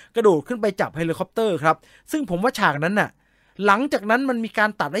ธอกระโดดขึ้นไปจับเฮลิคอปเตอร์ครับซึ่งผมว่าฉากนั้นน่ะหลังจากนั้นมันมีการ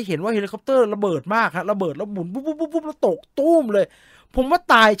ตัดให้เห็นว่าเฮลิคอปเตอร์ระเบิดมากครับระเบิดแล้วหมุนปุ๊บแล้วตกตุ้มเลยผมว่า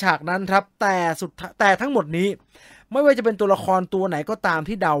ตายฉากนั้นครับแต่ทั้งหมดนี้ไม่ว่าจะเป็นตัวละครตัวไหนก็ตาม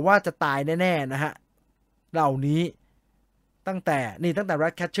ที่เดาว่าจะตายแน่ๆนะฮะเหล่านี้ตั้งแต่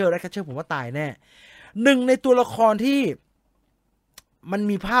Ratcatcher ผมว่าตายแน่หนึ่งในตัวละครที่มัน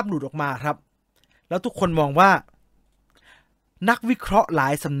มีภาพหลุดออกมาครับแล้วทุกคนมองว่านักวิเคราะห์หลา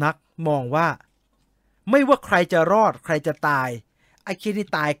ยสำนักมองว่าไม่ว่าใครจะรอดใครจะตายไอ้ที่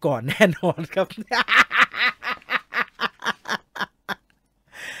ตายก่อนแน่นอนครับ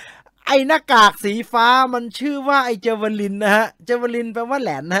ไอ้หน้ากากสีฟ้ามันชื่อว่าไอ้เจเวลินนะฮะเจเวลินแปลว่าแหล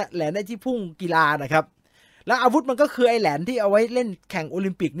นนะฮะแหลนไอ้ที่พุ่งกีฬานะครับแล้วอาวุธมันก็คือไอ้แหลนที่เอาไว้เล่นแข่งโอ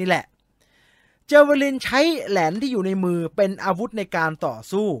ลิมปิกนี่แหละเจเวลินใช้แหลนที่อยู่ในมือเป็นอาวุธในการต่อ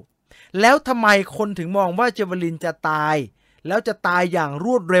สู้แล้วทำไมคนถึงมองว่าเจเวลินจะตายแล้วจะตายอย่างร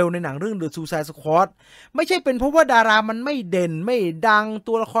วดเร็วในหนังเรื่อง The Suicide Squad ไม่ใช่เป็นเพราะว่าดารามันไม่เด่นไม่ดัง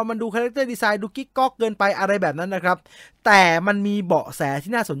ตัวละครมันดูคาแรคเตอร์ดีไซน์ดูกิ๊กก๊อกเกินไปอะไรแบบนั้นนะครับแต่มันมีเบาะแส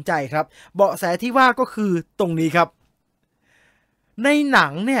ที่น่าสนใจครับเบาะแสที่ว่าก็คือตรงนี้ครับในหนั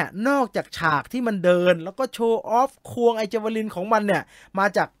งเนี่ยนอกจากฉากที่มันเดินแล้วก็โชว์ออฟควงไอเจเวลินของมันเนี่ยมา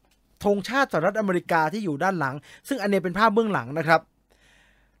จากธงชาติสหรัฐอเมริกาที่อยู่ด้านหลังซึ่งอันนี้เป็นภาพเบื้องหลังนะครับ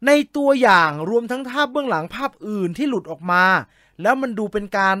ในตัวอย่างรวมทั้งภาพเบื้องหลังภาพอื่นที่หลุดออกมาแล้วมันดูเป็น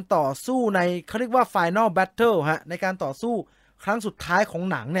การต่อสู้ในเขาเรียกว่า Final Battle ฮะในการต่อสู้ครั้งสุดท้ายของ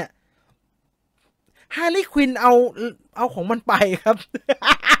หนังเนี่ย ฮาร์ลีย์ควินเอาของมันไปครับ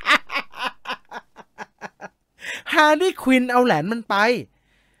ฮาร์ลีย์ควินเอาแหลนมันไป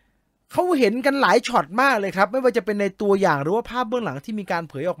เขาเห็นกันหลายช็อตมากเลยครับไม่ว่าจะเป็นในตัวอย่างหรือว่าภาพเบื้องหลังที่มีการ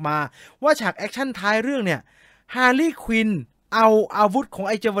เผยออกมาว่าฉากแอคชั่นท้ายเรื่องเนี่ยฮาร์ลีย์ควินเอาอาวุธของไ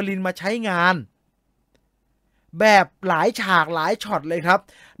อเจวลินมาใช้งานแบบหลายฉากหลายช็อตเลยครับ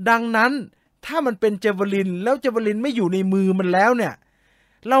ดังนั้นถ้ามันเป็นเจวลินแล้วเจวลินไม่อยู่ในมือมันแล้วเนี่ย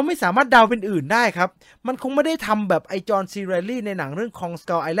เราไม่สามารถเดาเป็นอื่นได้ครับมันคงไม่ได้ทำแบบไอจอห์นซีเรลลี่ในหนังเรื่องคองส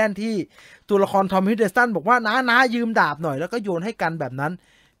กอลไอแลนด์ที่ตัวละครทอมฮิดเดลสตันบอกว่าน้ายืมดาบหน่อยแล้วก็โยนให้กันแบบนั้น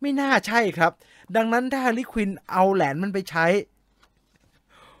ไม่น่าใช่ครับดังนั้นถ้าฮาร์ลีย์ควินเอาแหลนมันไปใช้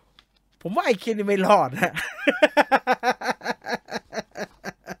ผมว่าไอเคนนี่ไม่รอดนะ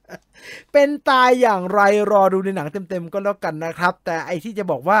เป็นตายอย่างไรรอดูในหนังเต็มๆก็แล้วกันนะครับแต่ไอที่จะ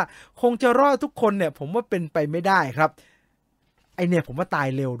บอกว่าคงจะรอดทุกคนเนี่ยผมว่าเป็นไปไม่ได้ครับไอเนี่ยผมว่าตาย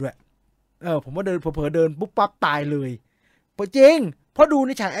เร็วด้วยผมว่าเดินเผลอๆเดินปุ๊บปั๊บตายเลยจริงเพราะดูใน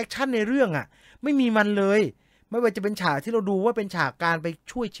ฉากแอคชั่นในเรื่องอ่ะไม่มีมันเลยไม่ว่าจะเป็นฉากที่เราดูว่าเป็นฉากการไป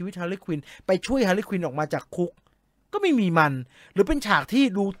ช่วยชีวิตฮาร์ลีย์ควินไปช่วยฮาร์ลีย์ควินออกมาจากคุกก็ไม่มีมันหรือเป็นฉากที่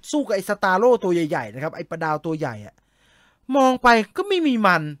ดูสู้กับไอ้สตาร์โร่ตัวใหญ่ๆนะครับไอ้ปลาดาวตัวใหญ่อะมองไปก็ไม่มี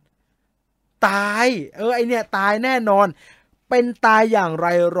มันตายไอเนี่ยตายแน่นอนเป็นตายอย่างไร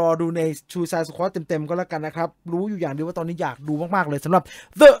รอดูใน Suicide Squad เต็มๆก็แล้วกันนะครับรู้อยู่อย่างเดียวว่าตอนนี้อยากดูมากๆเลยสำหรับ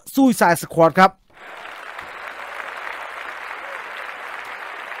The Suicide Squad ครับ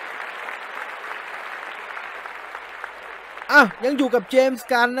ยังอยู่กับเจมส์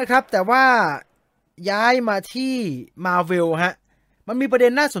กันนะครับแต่ว่าย้ายมาที่ Marvel ฮะมันมีประเด็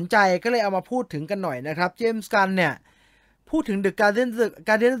นน่าสนใจก็เลยเอามาพูดถึงกันหน่อยนะครับเจมส์กันเนี่ยพูดถึง The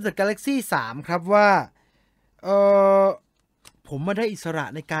Guardians of the Galaxy 3 ครับว่าผมมาได้อิสระ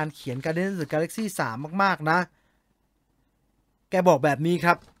ในการเขียน Guardians of the Galaxy 3 มากๆนะแกบอกแบบนี้ค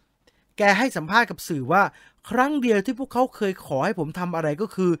รับแกให้สัมภาษณ์กับสื่อว่าครั้งเดียวที่พวกเขาเคยขอให้ผมทำอะไรก็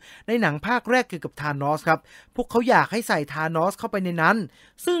คือในหนังภาคแรกเกี่ยวกับธานอสครับพวกเขาอยากให้ใส่ธานอสเข้าไปในนั้น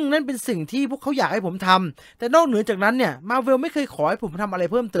ซึ่งนั่นเป็นสิ่งที่พวกเขาอยากให้ผมทำแต่นอกเหนือจากนั้นเนี่ยมาร์เวลไม่เคยขอให้ผมทำอะไร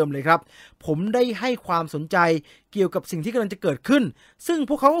เพิ่มเติมเลยครับผมได้ให้ความสนใจเกี่ยวกับสิ่งที่กำลังจะเกิดขึ้นซึ่ง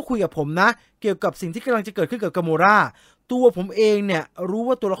พวกเขาก็คุยกับผมนะเกี่ยวกับสิ่งที่กำลังจะเกิดขึ้นกับกาโมราตัวผมเองเนี่ยรู้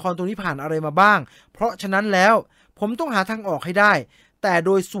ว่าตัวละครตัวนี้ผ่านอะไรมาบ้างเพราะฉะนั้นแล้วผมต้องหาทางออกให้ได้แต่โ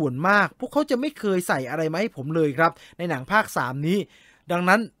ดยส่วนมากพวกเขาจะไม่เคยใส่อะไรมาให้ผมเลยครับในหนังภาค3นี้ดัง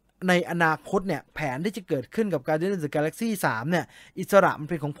นั้นในอนาคตเนี่ยแผนที่จะเกิดขึ้นกับ Guardians of the Galaxy 3เนี่ยอิสระมัน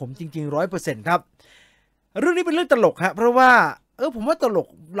เป็นของผมจริงๆ 100% ครับเรื่องนี้เป็นเรื่องตลกครับเพราะว่าผมว่าตลก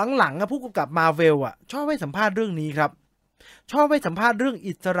หลังๆผู้กำกับ Marvel ชอบให้สัมภาษณ์เรื่องนี้ครับชอบให้สัมภาษณ์เรื่อง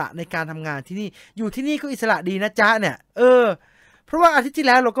อิสระในการทำงานที่นี่อยู่ที่นี่ก็อิสระดีนะจ๊ะเนี่ยเพราะว่าอาทิตย์ที่แ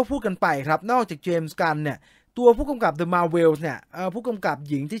ล้วเราก็พูดกันไปครับนอกจากเจมส์กันเนี่ยตัวผู้กำกับ The Marvels เนี่ยผู้กำกับ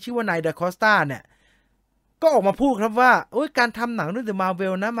หญิงที่ชื่อว่านายดาคอสตาเนี่ยก็ออกมาพูดครับว่าการทำหนังเรื่อง The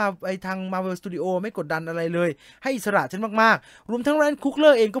Marvel นะมาไอทาง Marvel Studio ไม่กดดันอะไรเลยให้อิสระฉันมากๆรวมทั้งแรนคุกเล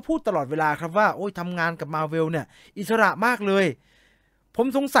อร์เองก็พูดตลอดเวลาครับว่าทำงานกับ Marvel เนี่ยอิสระมากเลยผม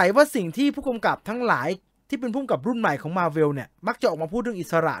สงสัยว่าสิ่งที่ผู้กำกับทั้งหลายที่เป็นผู้กำกับรุ่นใหม่ของ Marvel เนี่ยมักจะออกมาพูดเรื่องอิ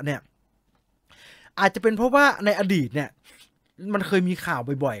สระเนี่ยอาจจะเป็นเพราะว่าในอดีตเนี่ยมันเคยมีข่าว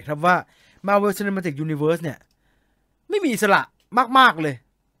บ่อยๆครับว่า Marvel Cinematic Universe เนี่ยไม่มีอิสระมากๆเลย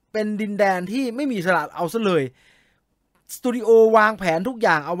เป็นดินแดนที่ไม่มีอิสระเอาซะเลยสตูดิโอวางแผนทุกอ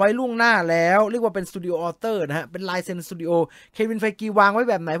ย่างเอาไว้ล่วงหน้าแล้วเรียกว่าเป็นสตูดิโอออเตอร์นะฮะเป็นลายเซ็นสตูดิโอเควินไฟกีวางไว้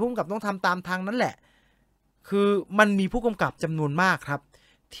แบบไหนผู้กำกับต้องทำตามทางนั้นแหละคือมันมีผู้กำกับจำนวนมากครับ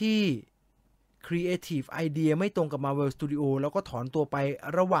ที่ Creative Idea ไม่ตรงกับ Marvel Studio แล้วก็ถอนตัวไป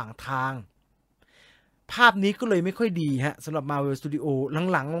ระหว่างทางภาพนี้ก็เลยไม่ค่อยดีฮะสำหรับ Marvel Studio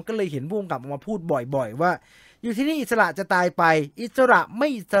หลังๆมันก็เลยเห็นผู้กำกับออกมาพูดบ่อยๆว่าอยู่ที่นี่อิสระจะตายไปอิสระไม่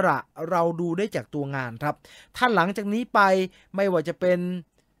อิสระเราดูได้จากตัวงานครับถ้าหลังจากนี้ไปไม่ว่าจะเป็น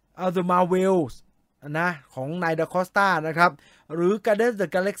The Marvels นะของนายดาคอสตานะครับหรือ Guardians of the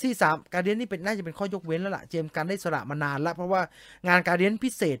Galaxy 3 Guardians นี่น่าจะเป็นข้อยกเว้นแล้วล่ะเจมส์กันได้อิสระมานานแล้วเพราะว่างาน Guardians พิ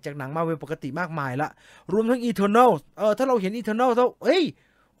เศษจากหนัง Marvel ปกติมากมายละรวมทั้ง Eternals ถ้าเราเห็น Eternals แล้ว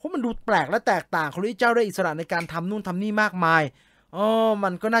เพราะมันดูแปลกและแตกต่างเขาเจ้าได้อิสระในการทำนู่นทำนี่มากมายมั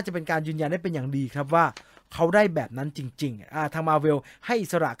นก็น่าจะเป็นการยืนยันได้เป็นอย่างดีครับว่าเขาได้แบบนั้นจริงๆทาง Marvel ให้อิ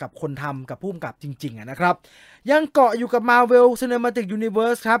สระกับคนทำกับผู้กำกับจริงๆนะครับยังเกาะอยู่กับ Marvel Cinematic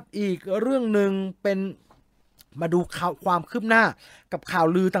Universe ครับอีกเรื่องหนึ่งเป็นมาดูความคืบหน้ากับข่าว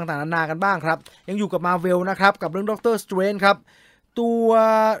ลือต่างๆนานากันบ้างครับยังอยู่กับ Marvel นะครับกับเรื่อง Doctor Strange ครับตัว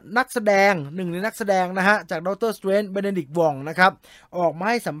นักแสดงหนึ่งในนักแสดงนะฮะจาก Doctor Strange Benedict Wong นะครับออกมา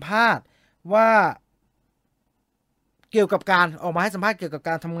ให้สัมภาษณ์ว่าเกี่ยวกับการออกมาให้สัมภาษณ์เกี่ยวกับ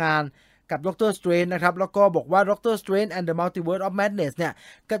การทำงานกับ Doctor Strange นะครับแล้วก็บอกว่า Doctor Strange and the Multiverse of Madness เนี่ย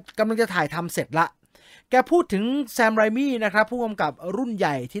กำลังจะถ่ายทำเสร็จละ แกพูดถึงแซมไรมี่นะครับผู้กำกับรุ่นให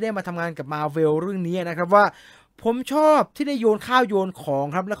ญ่ที่ได้มาทำงานกับ Marvel เรื่องนี้นะครับว่าผมชอบที่ได้โยนข้าวโยนของ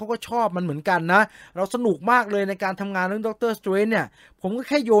ครับแล้วเขาก็ชอบมันเหมือนกันนะเราสนุกมากเลยในการทำงานเรื่องด็อกเตอร์สเตรนจ์เนี่ยผมก็แ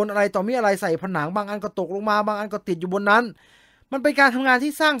ค่โยนอะไรต่อมีอะไรใส่ผนังบางอันก็ตกลงมาบางอันก็ติดอยู่บนนั้นมันเป็นการทำงาน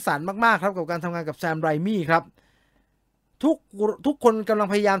ที่สร้างสรรค์มากๆครับกับการทำงานกับแซมไรมี่ครับทุกคนกำลัง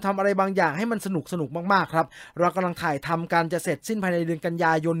พยายามทำอะไรบางอย่างให้มันสนุกมากๆครับเรากำลังถ่ายทำการจะเสร็จสิ้นภายในเดือนกันย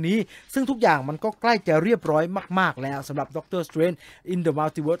ายนนี้ซึ่งทุกอย่างมันก็ใกล้จะเรียบร้อยมากๆแล้วสำหรับ Doctor Strange in the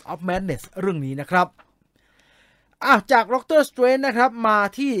Multiverse of Madness เรื่องนี้นะครับจาก Doctor Strange นะครับมา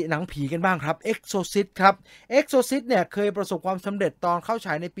ที่หนังผีกันบ้างครับ Exorcist ครับ Exorcist เนี่ยเคยประสบความสำเร็จตอนเข้าฉ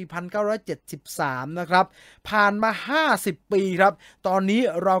ายในปี 1973 นะครับผ่านมา50 ปีครับตอนนี้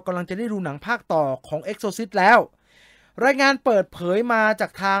เรากำลังจะได้ดูหนังภาคต่อของ Exorcist แล้วรายงานเปิดเผยมาจา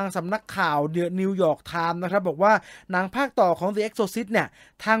กทางสำนักข่าว The New York Times นะครับบอกว่าหนังภาคต่อของ The Exorcist เนี่ย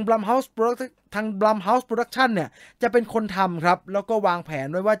ทาง Blumhouse Production เนี่ยจะเป็นคนทำครับแล้วก็วางแผน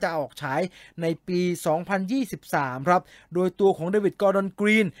ไว้ว่าจะออกฉายในปี 2023 ครับโดยตัวของเดวิด กอร์ดอน ก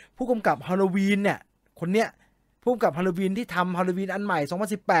รีนผู้กำกับฮาโลวีนเนี่ยคนเนี้ยผู้กำกับฮาโลวีนที่ทำฮาโลวีนอันใหม่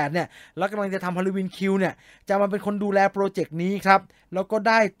 2018 เนี่ยแล้วกำลังจะทำฮาโลวีนคิวเนี่ยจะมาเป็นคนดูแลโปรเจกต์นี้ครับแล้วก็ไ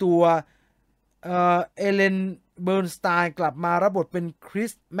ด้ตัวเอเลนเบิร์นสไตน์กลับมารับบทเป็นคริ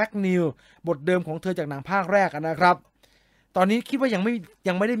สแมคนิลบทเดิมของเธอจากหนังภาคแรกนะครับตอนนี้คิดว่ายังไ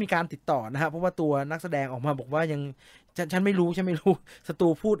ม่ได้มีการติดต่อนะฮะเพราะว่าตัวนักแสดงออกมาบอกว่ายังฉันไม่รู้สตู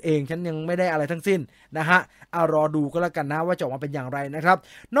พูดเองฉันยังไม่ได้อะไรทั้งสิ้นนะฮะรอดูก็แล้วกันนะว่าจะออกมาเป็นอย่างไรนะครับ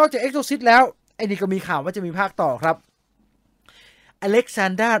นอกจาก Exorcist แล้วไอ้นี่ก็มีข่าวว่าจะมีภาคต่อครับอเล็กซา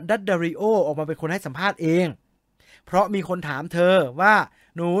นดรา ดัดดาริโอออกมาเป็นคนให้สัมภาษณ์เองเพราะมีคนถามเธอว่า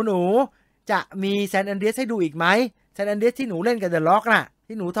หนูจะมีแซนแอนเดรียสให้ดูอีกไหมแซนแอนเดรียสที่หนูเล่นกับเดอะล็อกน่ะ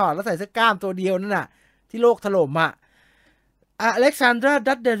ที่หนูถอดแล้วใส่เสื้อกล้ามตัวเดียวนั่นน่ะที่โลกถล่มอเล็กซานดรา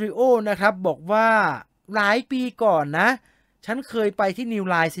ดัดเดริโอนะครับบอกว่าหลายปีก่อนนะฉันเคยไปที่ New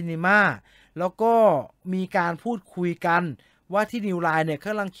Line Cinema แล้วก็มีการพูดคุยกันว่าที่ New Line เนี่ยก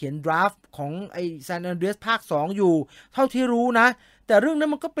ำลังเขียนดราฟต์ของไอ้แซนแอนเดรียสภาค2อยู่เท่าที่รู้นะแต่เรื่องนั้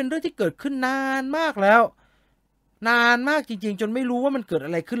นมันก็เป็นเรื่องที่เกิดขึ้นนานมากแล้วนานมากจริงๆจนไม่รู้ว่ามันเกิดอ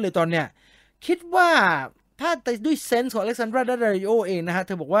ะไรขึ้นเลยตอนเนี้ยคิดว่าถ้าด้วยเซนส์ของอเล็กซานดรา ดัดดาริโอเองนะฮะเ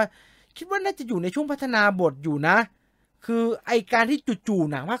ธอบอกว่าคิดว่าน่าจะอยู่ในช่วงพัฒนาบทอยู่นะคือไอการที่จู่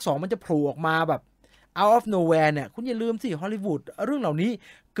ๆหนังภาค2มันจะโผล่ออกมาแบบ out of nowhere เนี่ยคุณอย่าลืมสิฮอลลีวูดเรื่องเหล่านี้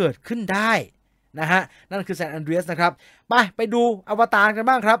เกิดขึ้นได้นะฮะนั่นคือแซนแอนเดรียสนะครับไปดูอวตารกัน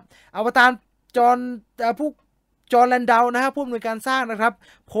บ้างครับอวตารจอห์นแลนดาวนะฮะผู้อำนวยการสร้างนะครับ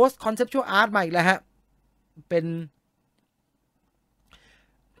โพสต์คอนเซปชวลอาร์ตมาอีกแล้วฮะเป็น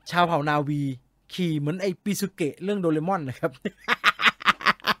ชาวเผ่านาวีขี่เหมือนไอปิซุเกะเรื่องโดเรมอนนะครับ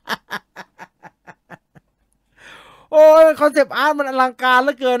โอ้ยคอนเซปต์อาร์ตมันอลังการเห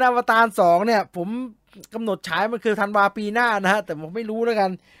ลือเกินอวตาร2เนี่ยผมกำหนดฉายมันคือธันวาปีหน้านะฮะแต่ผมไม่รู้แล้วกั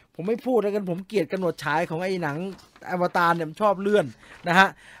นผมไม่พูดแล้วกันผมเกลียดกำหนดฉายของไอ้หนังอวตารเนี่ยมันชอบเลื่อนนะฮะ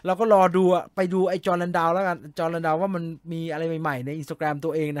เราก็รอดูไปดูไอ้จอห์นแลนดาวแล้วกันจอห์นแลนดาวว่ามันมีอะไรใหม่ๆใน Instagram ตั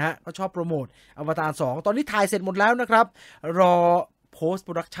วเองนะฮะก็ชอบโปรโมทอวตาร2ตอนนี้ถ่ายเสร็จหมดแล้วนะครับรอpost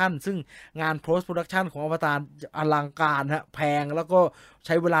production ซึ่งงาน post production ของอวตารอลังการฮะแพงแล้วก็ใ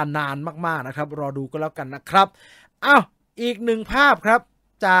ช้เวลานานมากๆนะครับรอดูก็แล้วกันนะครับอีกหนึ่งภาพครับ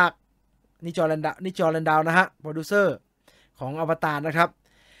จากจอห์นแลนดาวนะฮะโปรดิวเซอร์ของอวตารนะครับ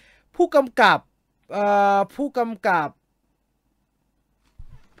ผู้กำกับ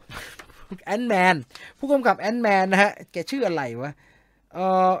แอนแมนนะฮะแกชื่ออะไรวะ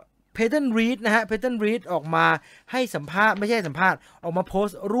เพเทนรีดนะฮะเพเทนรีดออกมาให้สัมภาษณ์ไม่ใช่สัมภาษณ์ออกมาโพส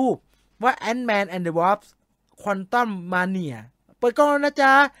ต์รูปว่า Ant-Man and the Wasp Quantum Mania เปิดกล้องนะ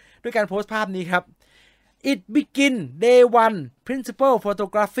จ๊ะด้วยการโพสต์ภาพนี้ครับ It begin day one principal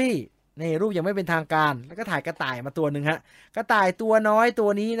photography นี่รูปยังไม่เป็นทางการแล้วก็ถ่ายกระต่ายมาตัวหนึ่งฮะกระต่ายตัวน้อยตัว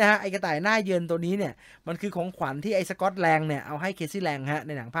นี้นะฮะไอกระต่ายหน้าเยินตัวนี้เนี่ยมันคือของขวัญที่ไอสกอตแลงเนี่ยเอาให้เคซี่แลงฮะใ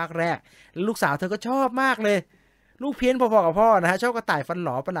นหนังภาคแรกแล้วลูกสาวเธอก็ชอบมากเลยลูกเพี้ยนพอๆกับพ่อนะฮะชอบกระต่ายฟันหล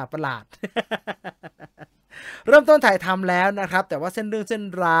อประหลาด เริ่มต้นถ่ายทำแล้วนะครับแต่ว่าเส้นเรื่องเส้น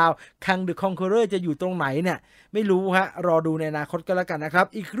ราวคังเดอะคอนเคอเรอร์จะอยู่ตรงไหนเนี่ยไม่รู้ฮะรอดูในอนาคตก็แล้วกันนะครับ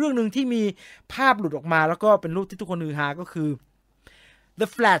อีกเรื่องนึงที่มีภาพหลุดออกมาแล้วก็เป็นรูปที่ทุกคนฮือฮาก็คือ The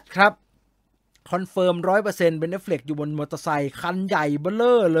Flash ครับคอนเฟิร์ม 100% เป็นเอฟเฟกต์อยู่บนมอเตอร์ไซค์คันใหญ่เบ้อเ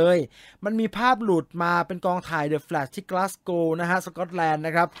ร่อเลยมันมีภาพหลุดมาเป็นกองถ่าย The Flash ที่กลาสโกว์นะฮะสกอตแลนด์น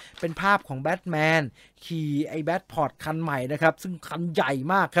ะครับเป็นภาพของแบทแมนขี่ไอ้แบทพอร์ตคันใหม่นะครับซึ่งคันใหญ่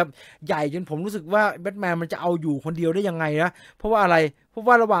มากครับใหญ่จนผมรู้สึกว่าแบทแมนมันจะเอาอยู่คนเดียวได้ยังไงนะเพราะว่าอะไรเพราะ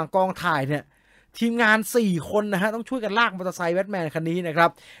ว่าระหว่างกองถ่ายเนี่ยทีมงาน4คนนะฮะต้องช่วยกันลากมอเตอร์ไซค์แบทแมนคันนี้นะครับ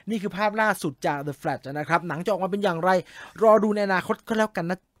นี่คือภาพล่าสุดจาก The Flash นะครับหนังจะออกมาเป็นอย่างไรรอดูในอนาคตก็แล้วกัน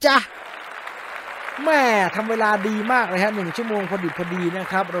นะจ๊ะ แม่ทำเวลาดีมากเลยฮะ1 ชั่วโมงพอดีนะ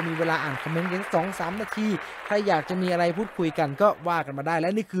ครับเรามีเวลาอ่านคอมเมนต์กัน2-3 นาทีใครอยากจะมีอะไรพูดคุยกันก็ว่ากันมาได้และ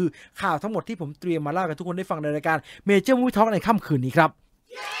นี่คือข่าวทั้งหมดที่ผมเตรียมมาเล่ากับทุกคนได้ฟังในรายการ Major Movie Talk ในค่ำคืนนี้ครับ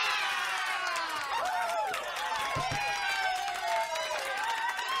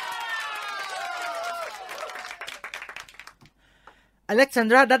อเล็กซาน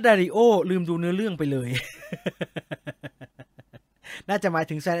ดราดัตดาริโอลืมดูเนื้อเรื่องไปเลย น่าจะหมาย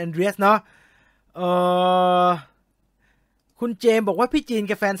ถึงแซนแอนเดรียสเนาะคุณเจมบอกว่าพี่จีน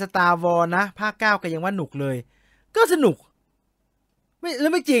กับแฟนสตาร์วอร์นะภาค9ก็ยังว่าหนุกเลยก็สนุกไ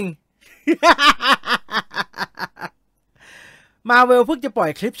ม่จริง มาเวลเพิ่งจะปล่อย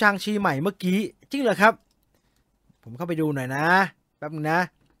คลิปชางชีใหม่เมื่อกี้จริงเหรอครับผมเข้าไปดูหน่อยนะแป๊บนึงนะ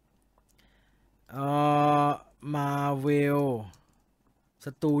มาเวลส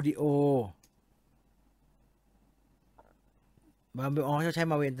ตูดิโอเขาใช้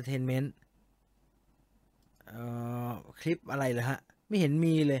มาเวลเอนเตอร์เทนเมนต์คลิปอะไรเหรอฮะไม่เห็น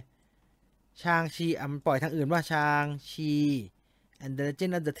มีเลยชางชีปล่อยทางอื่นว่าชางชี and the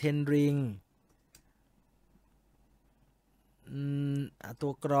Legend of the Ten Ring ตั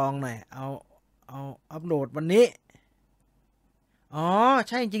วกรองหน่อยเอาอัปโหลดวันนี้ใ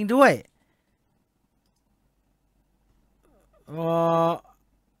ช่จริงด้วย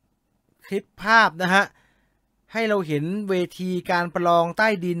คลิปภาพนะฮะให้เราเห็นเวทีการประลองใต้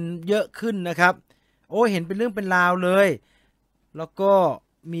ดินเยอะขึ้นนะครับเห็นเป็นเรื่องเป็นราวเลยแล้วก็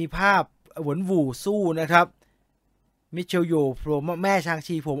มีภาพหวนวูสู้นะครับมิเชลโยโผล่แม่ชาง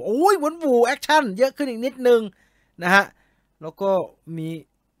ชีผมหวนวูแอคชั่นเยอะขึ้นอีกนิดนึงนะฮะแล้วก็มี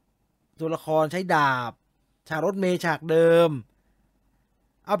ตัวละครใช้ดาบฉากรถเมล์ฉากเดิม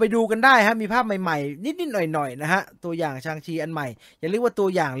เอาไปดูกันได้ฮะมีภาพใหม่ๆนิดๆหน่อยๆนะฮะตัวอย่างชางชีอันใหม่อย่าเรียกว่าตัว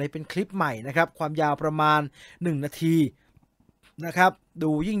อย่างเลยเป็นคลิปใหม่นะครับความยาวประมาณ1 นาทีนะครับ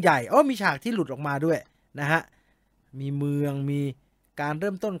ดูยิ่งใหญ่มีฉากที่หลุดออกมาด้วยนะฮะมีเมืองมีการเ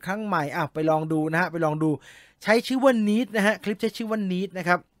ริ่มต้นครั้งใหม่ไปลองดูนะฮะไปลองดูใช้ชื่อว่านีดนะฮะคลิปใช้ชื่อว่านีดนะค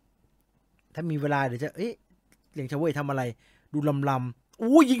รับถ้ามีเวลาเดี๋ยวจะเหลียงชาเว่ยทำอะไรดูล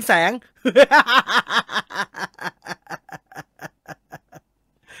ำยิงแสง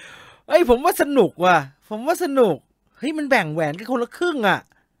ผมว่าสนุกว่ะผมว่าสนุกมันแบ่งแหวนกันคนละครึ่งอ่ะ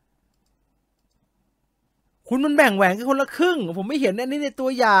คุณมันแบ่งแหวนกันคนละครึ่งผมไม่เห็นอันนี้ในตัว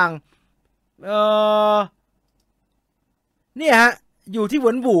อย่างเนี่ยฮะอยู่ที่ห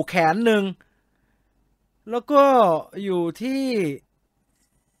วนบู่แขนหนึ่งแล้วก็อยู่ที่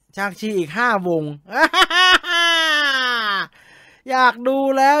ชางชีอีก5 วง อยากดู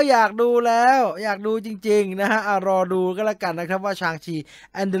จริงๆนะฮะรอดูก็แล้วกันนะครับว่าชางชี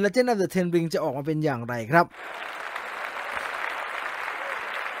and the Legend of the Ten Ring จะออกมาเป็นอย่างไรครับ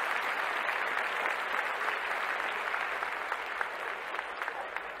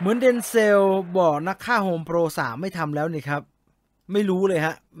เหมือนเดนเซลบอกนักฆ่าโฮมโปร3ไม่ทำแล้วนี่ครับไม่รู้เลยฮ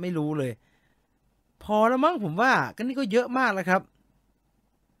ะไม่รู้เลยพอแล้วมั้งผมว่าก็นี่ก็เยอะมากแล้วครับ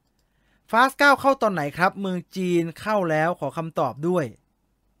ฟาส9เข้าตอนไหนครับเมืองจีนเข้าแล้วขอคำตอบด้วย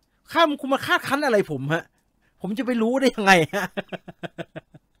คุณมาคาดคั้นอะไรผมฮะผมจะไปรู้ได้ยังไงฮะ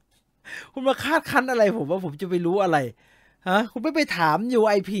คุณมาคาดคั้นอะไรผมว่าผมจะไปรู้อะไรฮะคุณไม่ไปถาม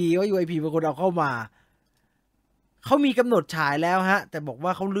UIP ว่า UIP เป็นคนเอาเข้ามาเขามีกำหนดฉายแล้วฮะแต่บอกว่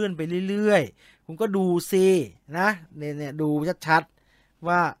าเขาเลื่อนไปเรื่อยๆคุณก็ดูซินะเนี่ยดูชัดๆ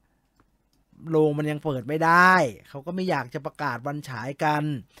ว่าโรงมันยังเปิดไม่ได้เขาก็ไม่อยากจะประกาศวันฉายกัน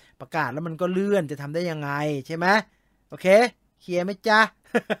ประกาศแล้วมันก็เลื่อนจะทำได้ยังไงใช่ไหมโอเคเคลียร์ไหมจ๊ะ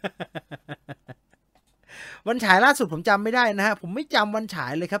วันฉายล่าสุดผมจำไม่ได้นะฮะผมไม่จำวันฉา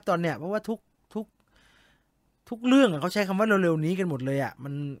ยเลยครับตอนเนี้ยเพราะว่าทุกเรื่องเขาใช้คำว่าเร็วๆนี้กันหมดเลยอ่ะ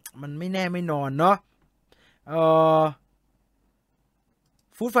มันไม่แน่ไม่นอนเนาะ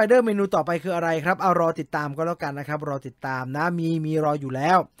ฟู้ดไฟเดอร์เมนูต่อไปคืออะไรครับเอารอติดตามก็แล้วกันนะครับรอติดตามนะมีรออยู่แ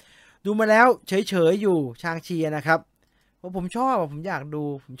ล้วดูมาแล้วเฉยๆอยู่ชางชีนะครับเพราะผมชอบผมอยากดู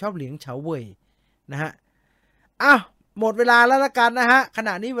ผมชอบเหลียงเฉาเว่ยนะฮะหมดเวลาแล้วละกันนะฮะขณ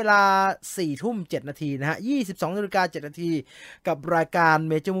ะนี้เวลา 4:07 นาทีนะฮะ 22:07 นาทีกับรายการ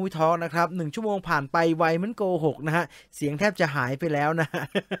Major Movie Talk นะครับ1 ชั่วโมงผ่านไปไวเหมือนโกหกนะฮะเสียงแทบจะหายไปแล้วนะ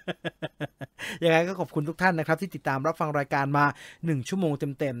ยังไงก็ขอบคุณทุกท่านนะครับที่ติดตามรับฟังรายการมา1 ชั่วโมง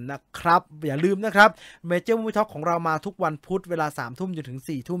เต็มๆนะครับอย่าลืมนะครับ Major Movie Talk ของเรามาทุกวันพุธเวลา 3 ทุ่มจนถึง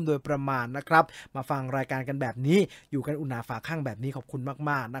 4 ทุ่มโดยประมาณนะครับมาฟังรายการกันแบบนี้อยู่กันอุ่นหนาฝาข้างแบบนี้ขอบคุณ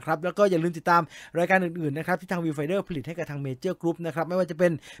มากๆนะครับแล้วก็อย่าลืมติดตามรายการอื่นๆนะครับที่ทาง Viewfinder ผลิตให้กับทาง Major Group นะครับไม่ว่าจะเป็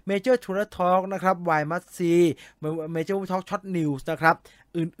น Major Tour Talk นะครับ Why Must See Major Talk Short News นะครับ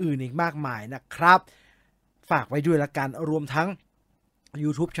อื่นๆอีกมากมายนะครับฝากไว้ด้วยละกันรวมทั้ง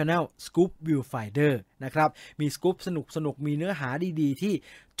YouTube Channel Scoop Viewfinder นะครับมีสกู๊ปสนุกมีเนื้อหาดีๆที่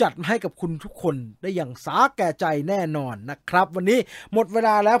จัดให้กับคุณทุกคนได้อย่างสาแก่ใจแน่นอนนะครับวันนี้หมดเวล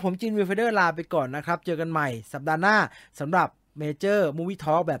าแล้วผมจิน Viewfinder ลาไปก่อนนะครับเจอกันใหม่สัปดาห์หน้าสำหรับ Major Movie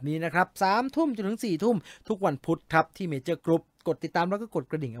Talk แบบนี้นะครับ 3 ทุ่มจนถึง 4 ทุ่มทุกวันพุธครับที่ Major Group กดติดตามแล้วก็กด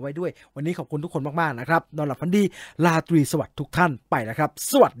กระดิ่งเอาไว้ด้วยวันนี้ขอบคุณทุกคนมากๆนะครับนอนหลับฝันดีลาตรีสวัสดิ์ทุกท่านไปแล้วครับ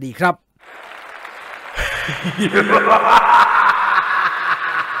สวัสดีครับ